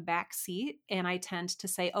bit of a back seat, and I tend to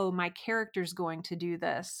say, oh, my character's going to do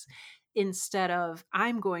this, instead of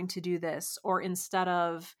I'm going to do this, or instead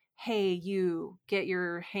of, hey, you get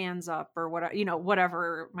your hands up, or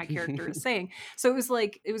whatever my character is saying. So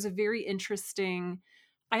it was a very interesting,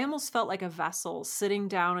 I almost felt like a vessel sitting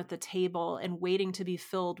down at the table and waiting to be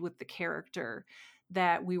filled with the character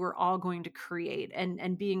that we were all going to create,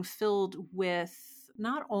 and being filled with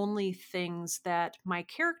not only things that my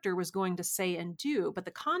character was going to say and do, but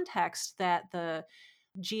the context that the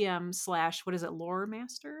GM slash, what is it, lore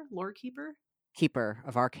master, lore keeper? Keeper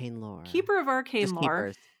of arcane lore. Keeper of arcane Just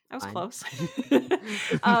lore. keepers. I was Fine. close.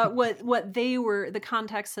 What they were, the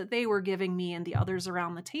context that they were giving me and the others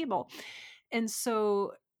around the table. And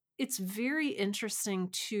so it's very interesting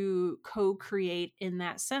to co-create in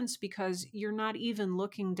that sense, because you're not even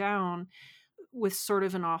looking down with sort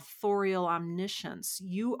of an authorial omniscience.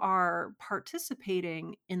 You are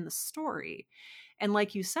participating in the story. And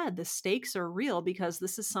like you said, the stakes are real, because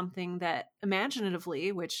this is something that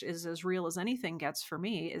imaginatively, which is as real as anything gets for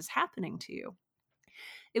me, is happening to you.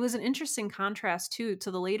 It was an interesting contrast too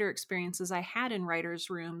to the later experiences I had in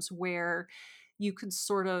writers' rooms, where you could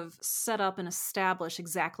sort of set up and establish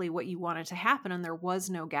exactly what you wanted to happen, and there was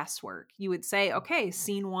no guesswork. You would say, okay,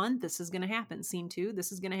 scene 1, this is going to happen. Scene 2,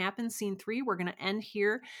 this is going to happen. Scene 3, we're going to end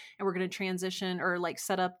here, and we're going to transition or like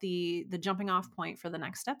set up the jumping off point for the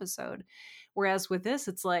next episode. Whereas with this,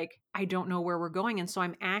 it's like, I don't know where we're going. And so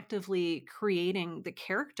I'm actively creating the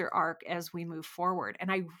character arc as we move forward.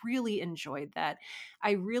 And I really enjoyed that.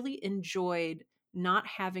 I really enjoyed not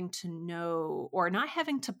having to know or not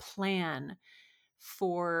having to plan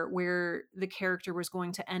for where the character was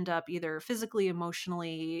going to end up, either physically,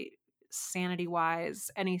 emotionally, sanity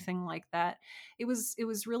wise, anything like that. It was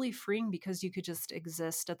really freeing because you could just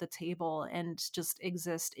exist at the table and just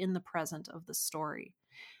exist in the present of the story.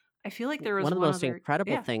 I feel like there was One of the one most other.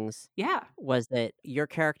 incredible Yeah. things Yeah. was that your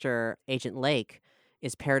character, Agent Lake,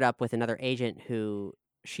 is paired up with another agent who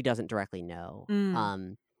she doesn't directly know,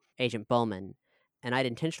 Mm. Agent Bowman. And I'd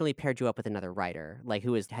intentionally paired you up with another writer, like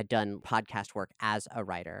who had done podcast work as a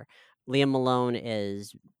writer. Liam Malone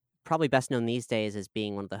is probably best known these days as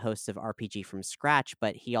being one of the hosts of RPG from Scratch,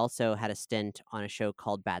 but he also had a stint on a show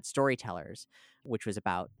called Bad Storytellers, which was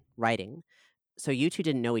about writing. So you two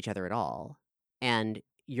didn't know each other at all. And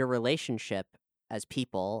your relationship as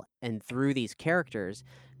people and through these characters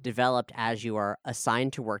developed as you are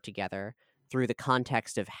assigned to work together through the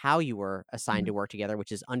context of how you were assigned to Mhm. work together,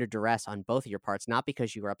 which is under duress on both of your parts, not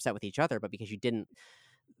because you were upset with each other, but because you didn't.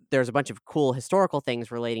 There's a bunch of cool historical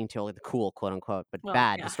things relating to, like, the cool, quote unquote, but Well,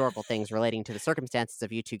 bad yeah. historical things relating to the circumstances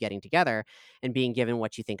of you two getting together and being given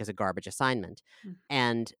what you think is a garbage assignment. Mm.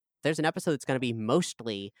 And there's an episode that's going to be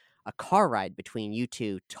mostly a car ride between you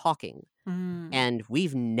two talking. Mm. And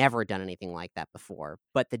we've never done anything like that before.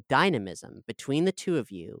 But the dynamism between the two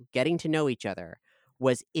of you getting to know each other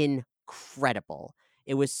was incredible.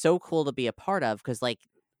 It was so cool to be a part of because, like,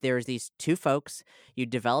 there's these two folks. You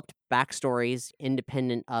developed backstories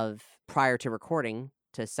independent of prior to recording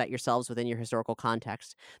to set yourselves within your historical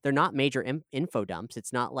context. They're not major info dumps.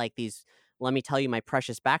 It's not like these, let me tell you my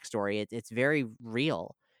precious backstory. It's very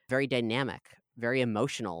real, very dynamic, very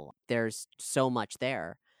emotional. There's so much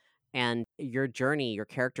there. And your journey, your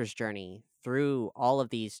character's journey through all of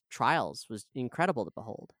these trials was incredible to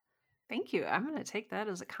behold. Thank you. I'm going to take that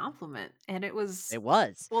as a compliment. And it was, It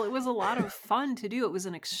was. well, it was a lot of fun to do. It was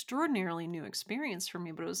an extraordinarily new experience for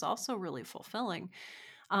me, but it was also really fulfilling.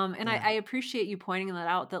 And Yeah. I appreciate you pointing that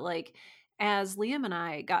out, that like, as Liam and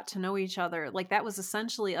I got to know each other, like that was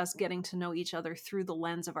essentially us getting to know each other through the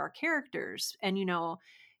lens of our characters. And,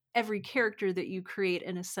 every character that you create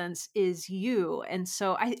in a sense is you. And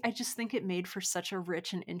so I just think it made for such a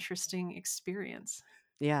rich and interesting experience.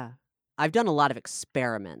 Yeah. I've done a lot of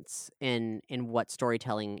experiments in what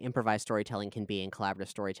storytelling, improvised storytelling can be and collaborative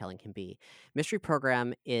storytelling can be. Mystery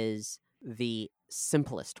Program is the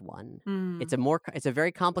simplest one. Mm. It's a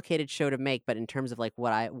very complicated show to make, but in terms of like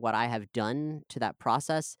what I have done to that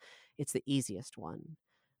process, it's the easiest one.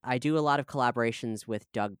 I do a lot of collaborations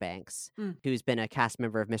with Doug Banks, Mm. who's been a cast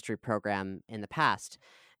member of Mystery Program in the past,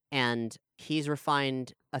 and he's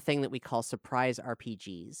refined a thing that we call surprise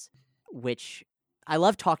RPGs, which I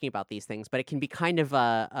love talking about these things, but it can be kind of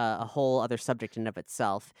a whole other subject in and of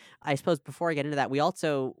itself. I suppose before I get into that, we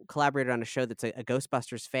also collaborated on a show that's a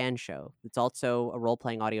Ghostbusters fan show. It's also a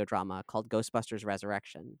role-playing audio drama called Ghostbusters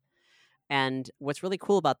Resurrection. And what's really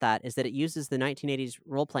cool about that is that it uses the 1980s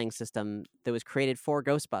role-playing system that was created for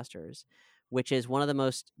Ghostbusters, which is one of the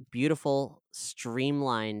most beautiful,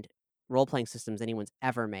 streamlined role-playing systems anyone's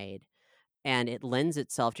ever made. And it lends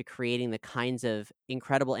itself to creating the kinds of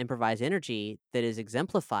incredible improvised energy that is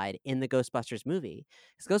exemplified in the Ghostbusters movie.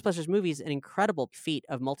 Because Ghostbusters movie is an incredible feat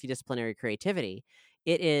of multidisciplinary creativity.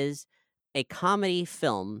 It is a comedy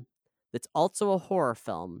film that's also a horror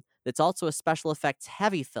film, that's also a special effects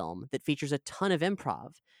heavy film that features a ton of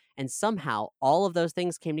improv. And somehow all of those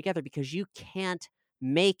things came together because you can't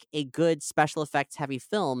make a good special effects heavy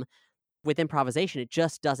film with improvisation. It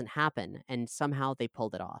just doesn't happen. And somehow they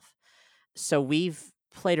pulled it off. So we've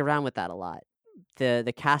played around with that a lot.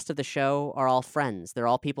 The cast of the show are all friends. They're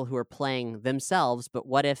all people who are playing themselves, but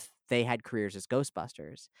what if they had careers as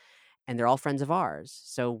Ghostbusters? And they're all friends of ours.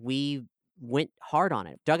 So we went hard on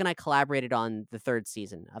it. Doug and I collaborated on the third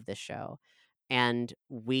season of this show, and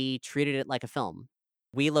we treated it like a film.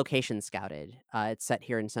 We location scouted. It's set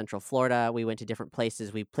here in Central Florida. We went to different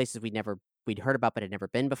places. Places we'd heard about but had never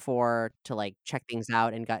been before to like check things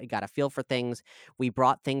out and got a feel for things. We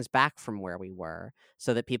brought things back from where we were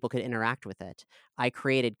so that people could interact with it. I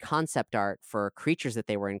created concept art for creatures that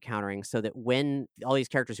they were encountering so that when all these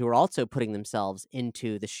characters who are also putting themselves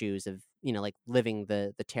into the shoes of, like living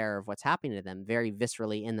the terror of what's happening to them very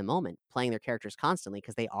viscerally in the moment, playing their characters constantly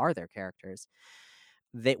because they are their characters,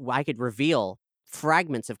 that I could reveal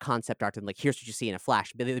fragments of concept art and like, here's what you see in a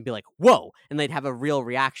flash, but they'd be like, whoa, and they'd have a real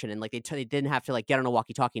reaction, and like they didn't have to like get on a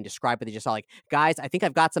walkie-talkie and describe it. They just saw like, guys, I think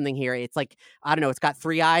I've got something here. It's like, I don't know, it's got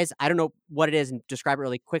 3 eyes. I don't know what it is, and describe it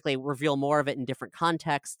really quickly, reveal more of it in different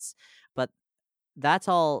contexts. But that's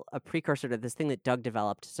all a precursor to this thing that Doug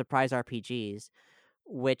developed, surprise RPGs,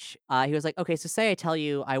 which he was like, okay, so say I tell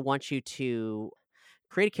you I want you to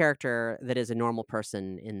create a character that is a normal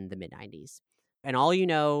person in the mid 90s. And all you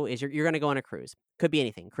know is you're going to go on a cruise. Could be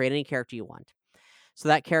anything. Create any character you want. So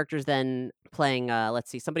that character's then playing, let's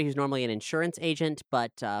see, somebody who's normally an insurance agent,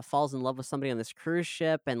 but falls in love with somebody on this cruise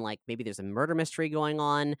ship. And like maybe there's a murder mystery going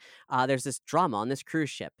on. There's this drama on this cruise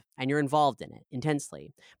ship, and you're involved in it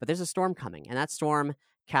intensely. But there's a storm coming, and that storm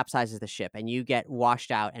capsizes the ship, and you get washed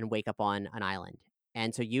out and wake up on an island.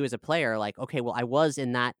 And so you as a player, like, okay, well, I was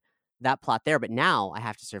in that plot there, but now I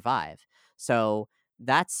have to survive. So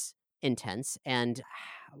that's intense. And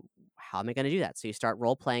how am I going to do that? So you start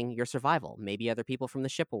role playing your survival. Maybe other people from the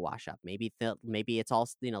ship will wash up. Maybe it's all,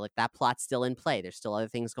 like that plot's still in play. There's still other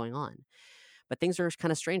things going on. But things are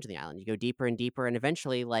kind of strange on the island. You go deeper and deeper, and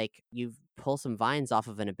eventually, like, you pull some vines off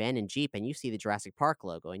of an abandoned Jeep, and you see the Jurassic Park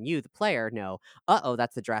logo, and you, the player, know,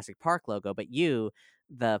 that's the Jurassic Park logo, but you,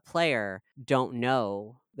 the player, don't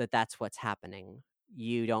know that that's what's happening.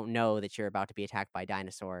 You don't know that you're about to be attacked by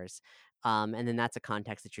dinosaurs. And then that's a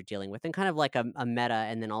context that you're dealing with, and kind of like a meta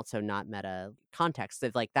and then also not meta context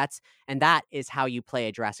of like that is how you play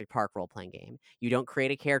a Jurassic Park role-playing game. You don't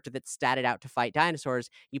create a character that's statted out to fight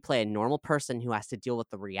dinosaurs. You play a normal person who has to deal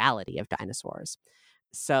with the reality of dinosaurs.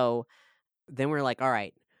 So then we're like, all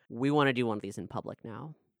right, we want to do one of these in public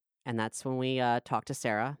now. And that's when we talked to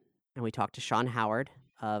Sarah, and we talked to Sean Howard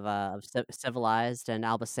of Civilized and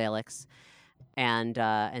Alba Salix. And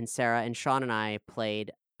Sarah and Sean and I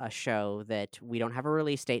played a show that we don't have a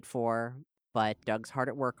release date for, but Doug's hard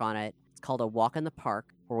at work on it. It's called A Walk in the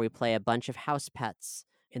Park, where we play a bunch of house pets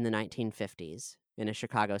in the 1950s in a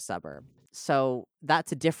Chicago suburb. So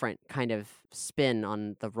that's a different kind of spin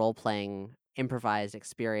on the role-playing improvised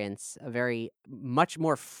experience, a very much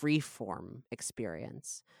more free-form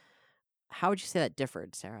experience. How would you say that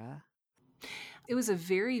differed, Sarah? It was a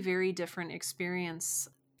very, very different experience.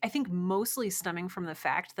 I think mostly stemming from the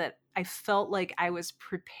fact that I felt like I was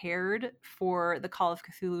prepared for the Call of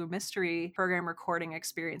Cthulhu Mystery Program recording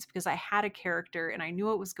experience because I had a character and I knew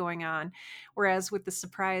what was going on. Whereas with the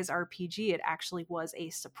surprise RPG, it actually was a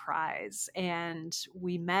surprise. And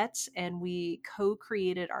we met and we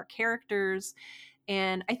co-created our characters.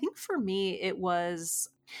 And I think for me, it was,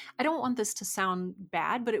 I don't want this to sound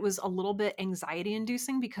bad, but it was a little bit anxiety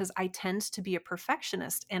inducing because I tend to be a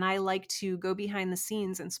perfectionist and I like to go behind the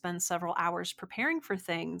scenes and spend several hours preparing for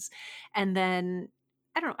things. And then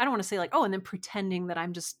I don't want to say like, oh, and then pretending that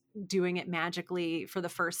I'm just doing it magically for the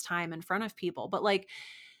first time in front of people. But like,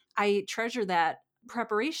 I treasure that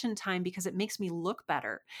preparation time because it makes me look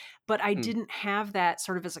better. But I didn't have that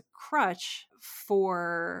sort of as a crutch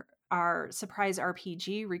for our surprise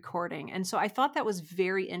RPG recording. And so I thought that was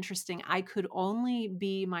very interesting. I could only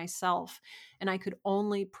be myself and I could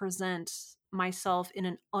only present myself in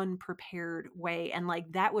an unprepared way. And like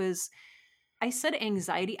that was, I said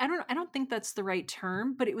anxiety. I don't think that's the right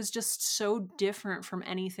term, but it was just so different from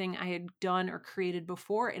anything I had done or created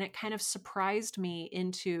before. And it kind of surprised me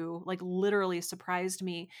into, like literally surprised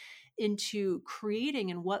me into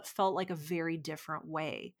creating in what felt like a very different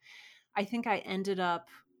way. I think I ended up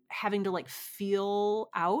having to like feel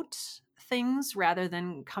out things rather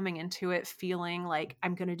than coming into it feeling like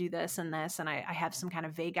I'm going to do this and this and I have some kind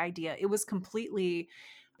of vague idea.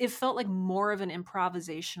 It felt like more of an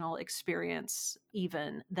improvisational experience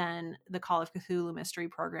even than the Call of Cthulhu Mystery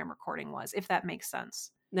Program recording was, if that makes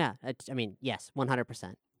sense. Yeah, I mean, yes,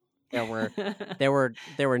 100%. There were there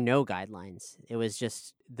were no guidelines. It was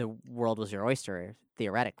just the world was your oyster,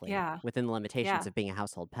 theoretically, Yeah. within the limitations Yeah. of being a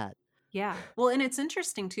household pet. Yeah. Well, and it's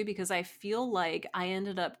interesting too, because I feel like I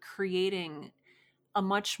ended up creating a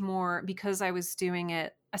much more, because I was doing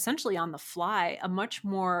it essentially on the fly, a much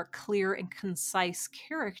more clear and concise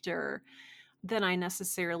character than I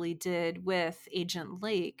necessarily did with Agent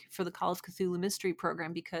Lake for the Call of Cthulhu Mystery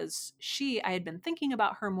Program, because I had been thinking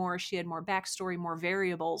about her more. She had more backstory, more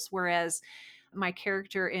variables, whereas my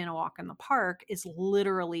character in A Walk in the Park is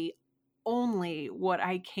literally only what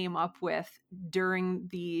I came up with during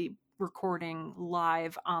the recording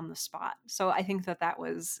live on the spot. So I think that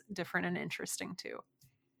was different and interesting too.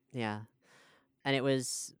 Yeah. And it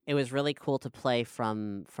was really cool to play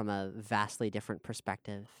from a vastly different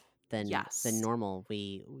perspective than Yes. normal.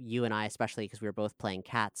 You and I, especially because we were both playing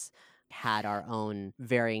cats, had our own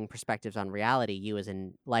varying perspectives on reality. You as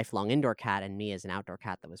a lifelong indoor cat and me as an outdoor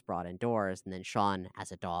cat that was brought indoors, and then Sean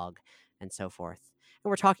as a dog and so forth. And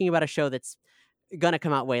we're talking about a show that's gonna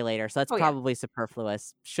come out way later, so that's Oh, yeah. probably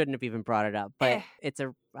superfluous. Shouldn't have even brought it up, but Eh,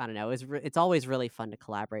 I don't know, it's always really fun to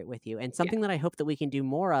collaborate with you, and yeah. something that I hope that we can do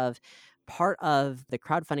more of. Part of the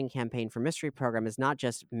crowdfunding campaign for Mystery Program is not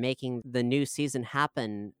just making the new season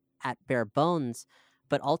happen at bare bones,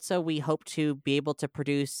 but also we hope to be able to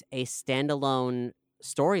produce a standalone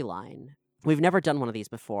storyline. We've never done one of these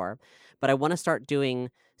before, but I want to start doing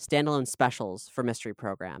standalone specials for Mystery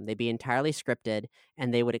Program. They'd be entirely scripted,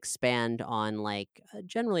 and they would expand on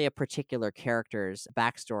generally a particular character's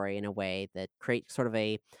backstory in a way that creates sort of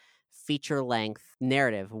a feature length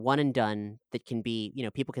narrative, one and done, that can be,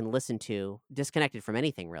 people can listen to disconnected from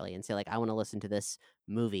anything really and say, like, I want to listen to this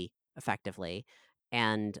movie effectively.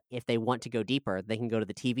 And if they want to go deeper, they can go to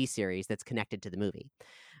the TV series that's connected to the movie.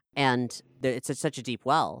 And it's such a deep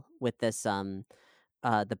well with this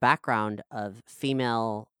the background of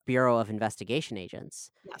female Bureau of Investigation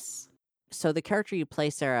agents. Yes. So the character you play,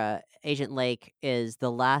 Sarah, Agent Lake, is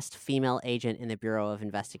the last female agent in the Bureau of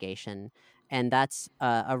Investigation, and that's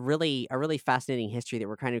a really fascinating history that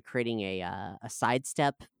we're kind of creating a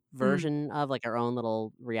sidestep Mm. version of, like our own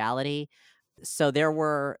little reality. So there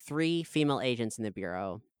were 3 female agents in the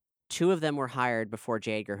Bureau. 2 of them were hired before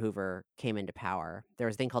J. Edgar Hoover came into power. There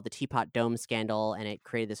was a thing called the Teapot Dome scandal, and it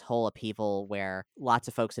created this whole upheaval where lots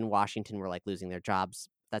of folks in Washington were like losing their jobs.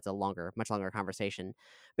 That's a much longer conversation.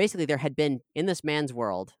 Basically, there had been, in this man's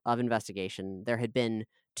world of investigation, there had been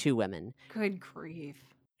 2 women. Good grief.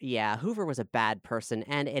 Yeah, Hoover was a bad person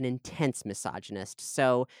and an intense misogynist.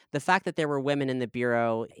 So the fact that there were women in the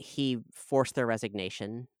Bureau, he forced their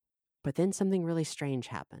resignation. But then something really strange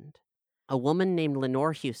happened. A woman named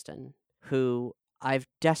Lenore Houston, who I've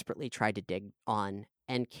desperately tried to dig on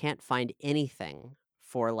and can't find anything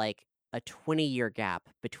for like a 20-year gap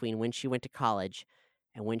between when she went to college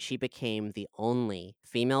and when she became the only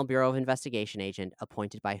female Bureau of Investigation agent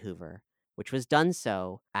appointed by Hoover, which was done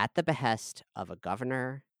so at the behest of a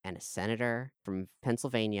governor and a senator from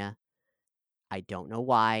Pennsylvania. I don't know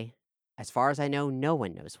why. As far as I know, no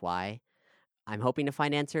one knows why. I'm hoping to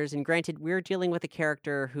find answers, and granted, we're dealing with a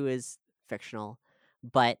character who is fictional,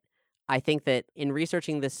 but I think that in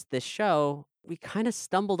researching this show, we kind of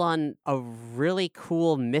stumbled on a really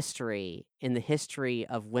cool mystery in the history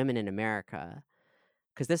of women in America.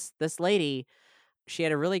 Because this lady, she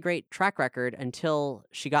had a really great track record until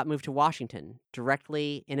she got moved to Washington,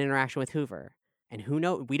 directly in interaction with Hoover. And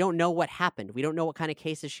we don't know what happened. We don't know what kind of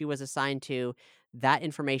cases she was assigned to. That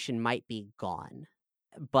information might be gone.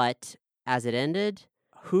 But as it ended,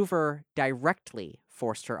 Hoover directly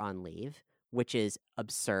forced her on leave, which is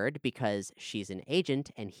absurd because she's an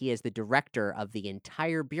agent and he is the director of the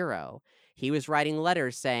entire bureau. He was writing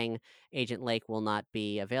letters saying Agent Lake will not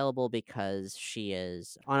be available because she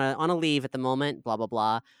is on a leave at the moment, blah, blah,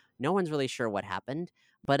 blah. No one's really sure what happened.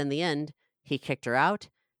 But in the end, he kicked her out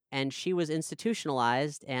and she was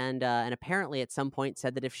institutionalized and apparently at some point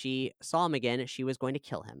said that if she saw him again, she was going to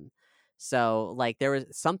kill him. So, like, there was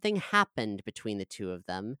something happened between the 2 of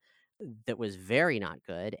them that was very not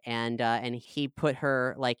good, and he put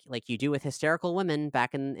her like you do with hysterical women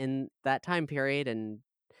back in that time period, and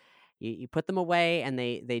you put them away, and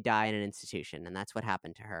they die in an institution, and that's what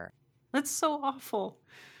happened to her. That's so awful.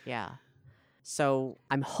 Yeah. So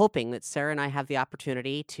I'm hoping that Sarah and I have the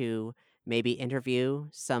opportunity to maybe interview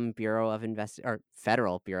some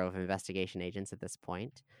federal Bureau of Investigation agents at this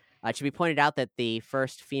point. It should be pointed out that the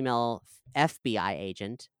first female FBI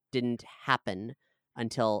agent didn't happen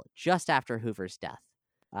until just after Hoover's death.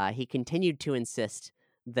 He continued to insist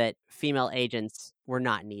that female agents were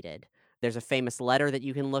not needed. There's a famous letter that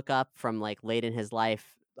you can look up from like late in his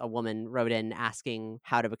life. A woman wrote in asking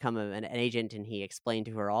how to become an agent, and he explained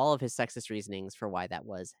to her all of his sexist reasonings for why that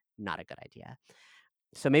was not a good idea.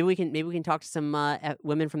 So maybe we can talk to some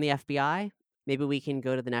women from the FBI. Maybe we can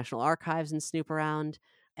go to the National Archives and snoop around.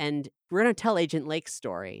 And we're going to tell Agent Lake's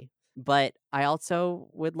story, but I also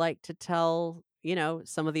would like to tell,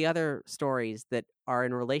 some of the other stories that are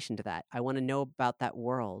in relation to that. I want to know about that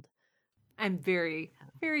world. I'm very,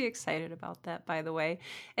 very excited about that, by the way.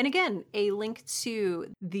 And again, a link to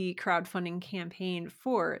the crowdfunding campaign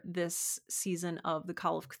for this season of the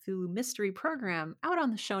Call of Cthulhu Mystery Program out on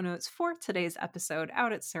the show notes for today's episode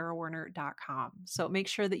out at sarahwerner.com. So make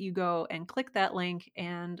sure that you go and click that link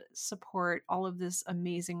and support all of this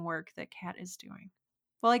amazing work that Cat is doing.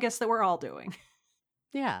 Well, I guess that we're all doing.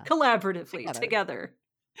 Yeah. Collaboratively, together.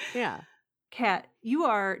 Yeah. Cat, you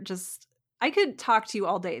are just... I could talk to you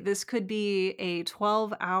all day. This could be a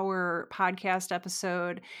 12-hour podcast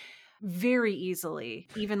episode. very easily,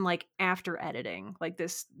 even like after editing. Like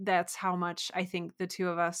this, that's how much I think the two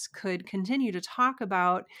of us could continue to talk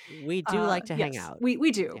about. We do like to hang Yes, out.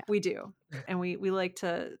 we do. Yeah. We do. And we like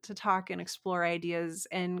to talk and explore ideas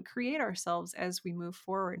and create ourselves as we move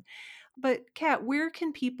forward. But Kat, where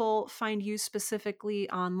can people find you specifically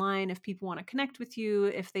online if people want to connect with you,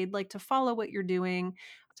 if they'd like to follow what you're doing?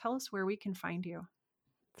 Tell us where we can find you.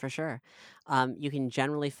 For sure. You can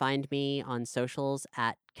generally find me on socials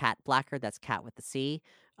at Cat Blackard. That's cat with the C.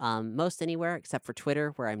 Most anywhere except for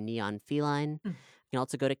Twitter, where I'm Neon Feline. Mm. You can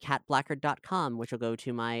also go to catblackard.com, which will go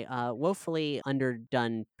to my woefully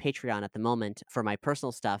underdone Patreon at the moment for my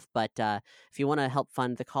personal stuff. But if you want to help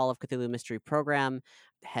fund the Call of Cthulhu Mystery program,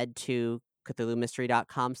 head to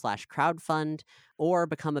cthulhumystery.com/crowdfund or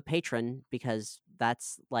become a patron, because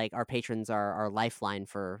that's like our patrons are our lifeline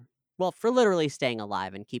for, well, for literally staying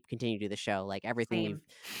alive and continue to do the show. Like everything Same.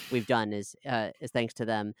 we've done is thanks to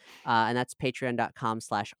them. And that's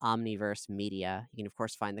patreon.com/omniverse media. You can of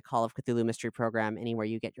course find the Call of Cthulhu Mystery program anywhere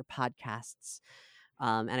you get your podcasts.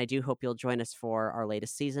 And I do hope you'll join us for our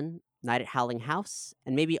latest season, Night at Howling House,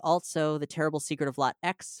 and maybe also The Terrible Secret of Lot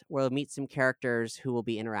X, where we'll meet some characters who will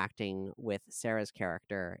be interacting with Sarah's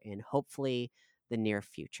character in hopefully the near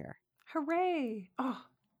future. Hooray. Oh,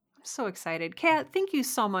 I'm so excited. Kat, thank you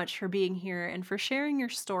so much for being here and for sharing your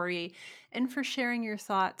story and for sharing your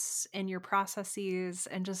thoughts and your processes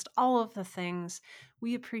and just all of the things.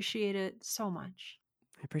 We appreciate it so much.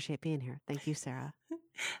 I appreciate being here. Thank you, Sarah.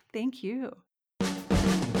 Thank you.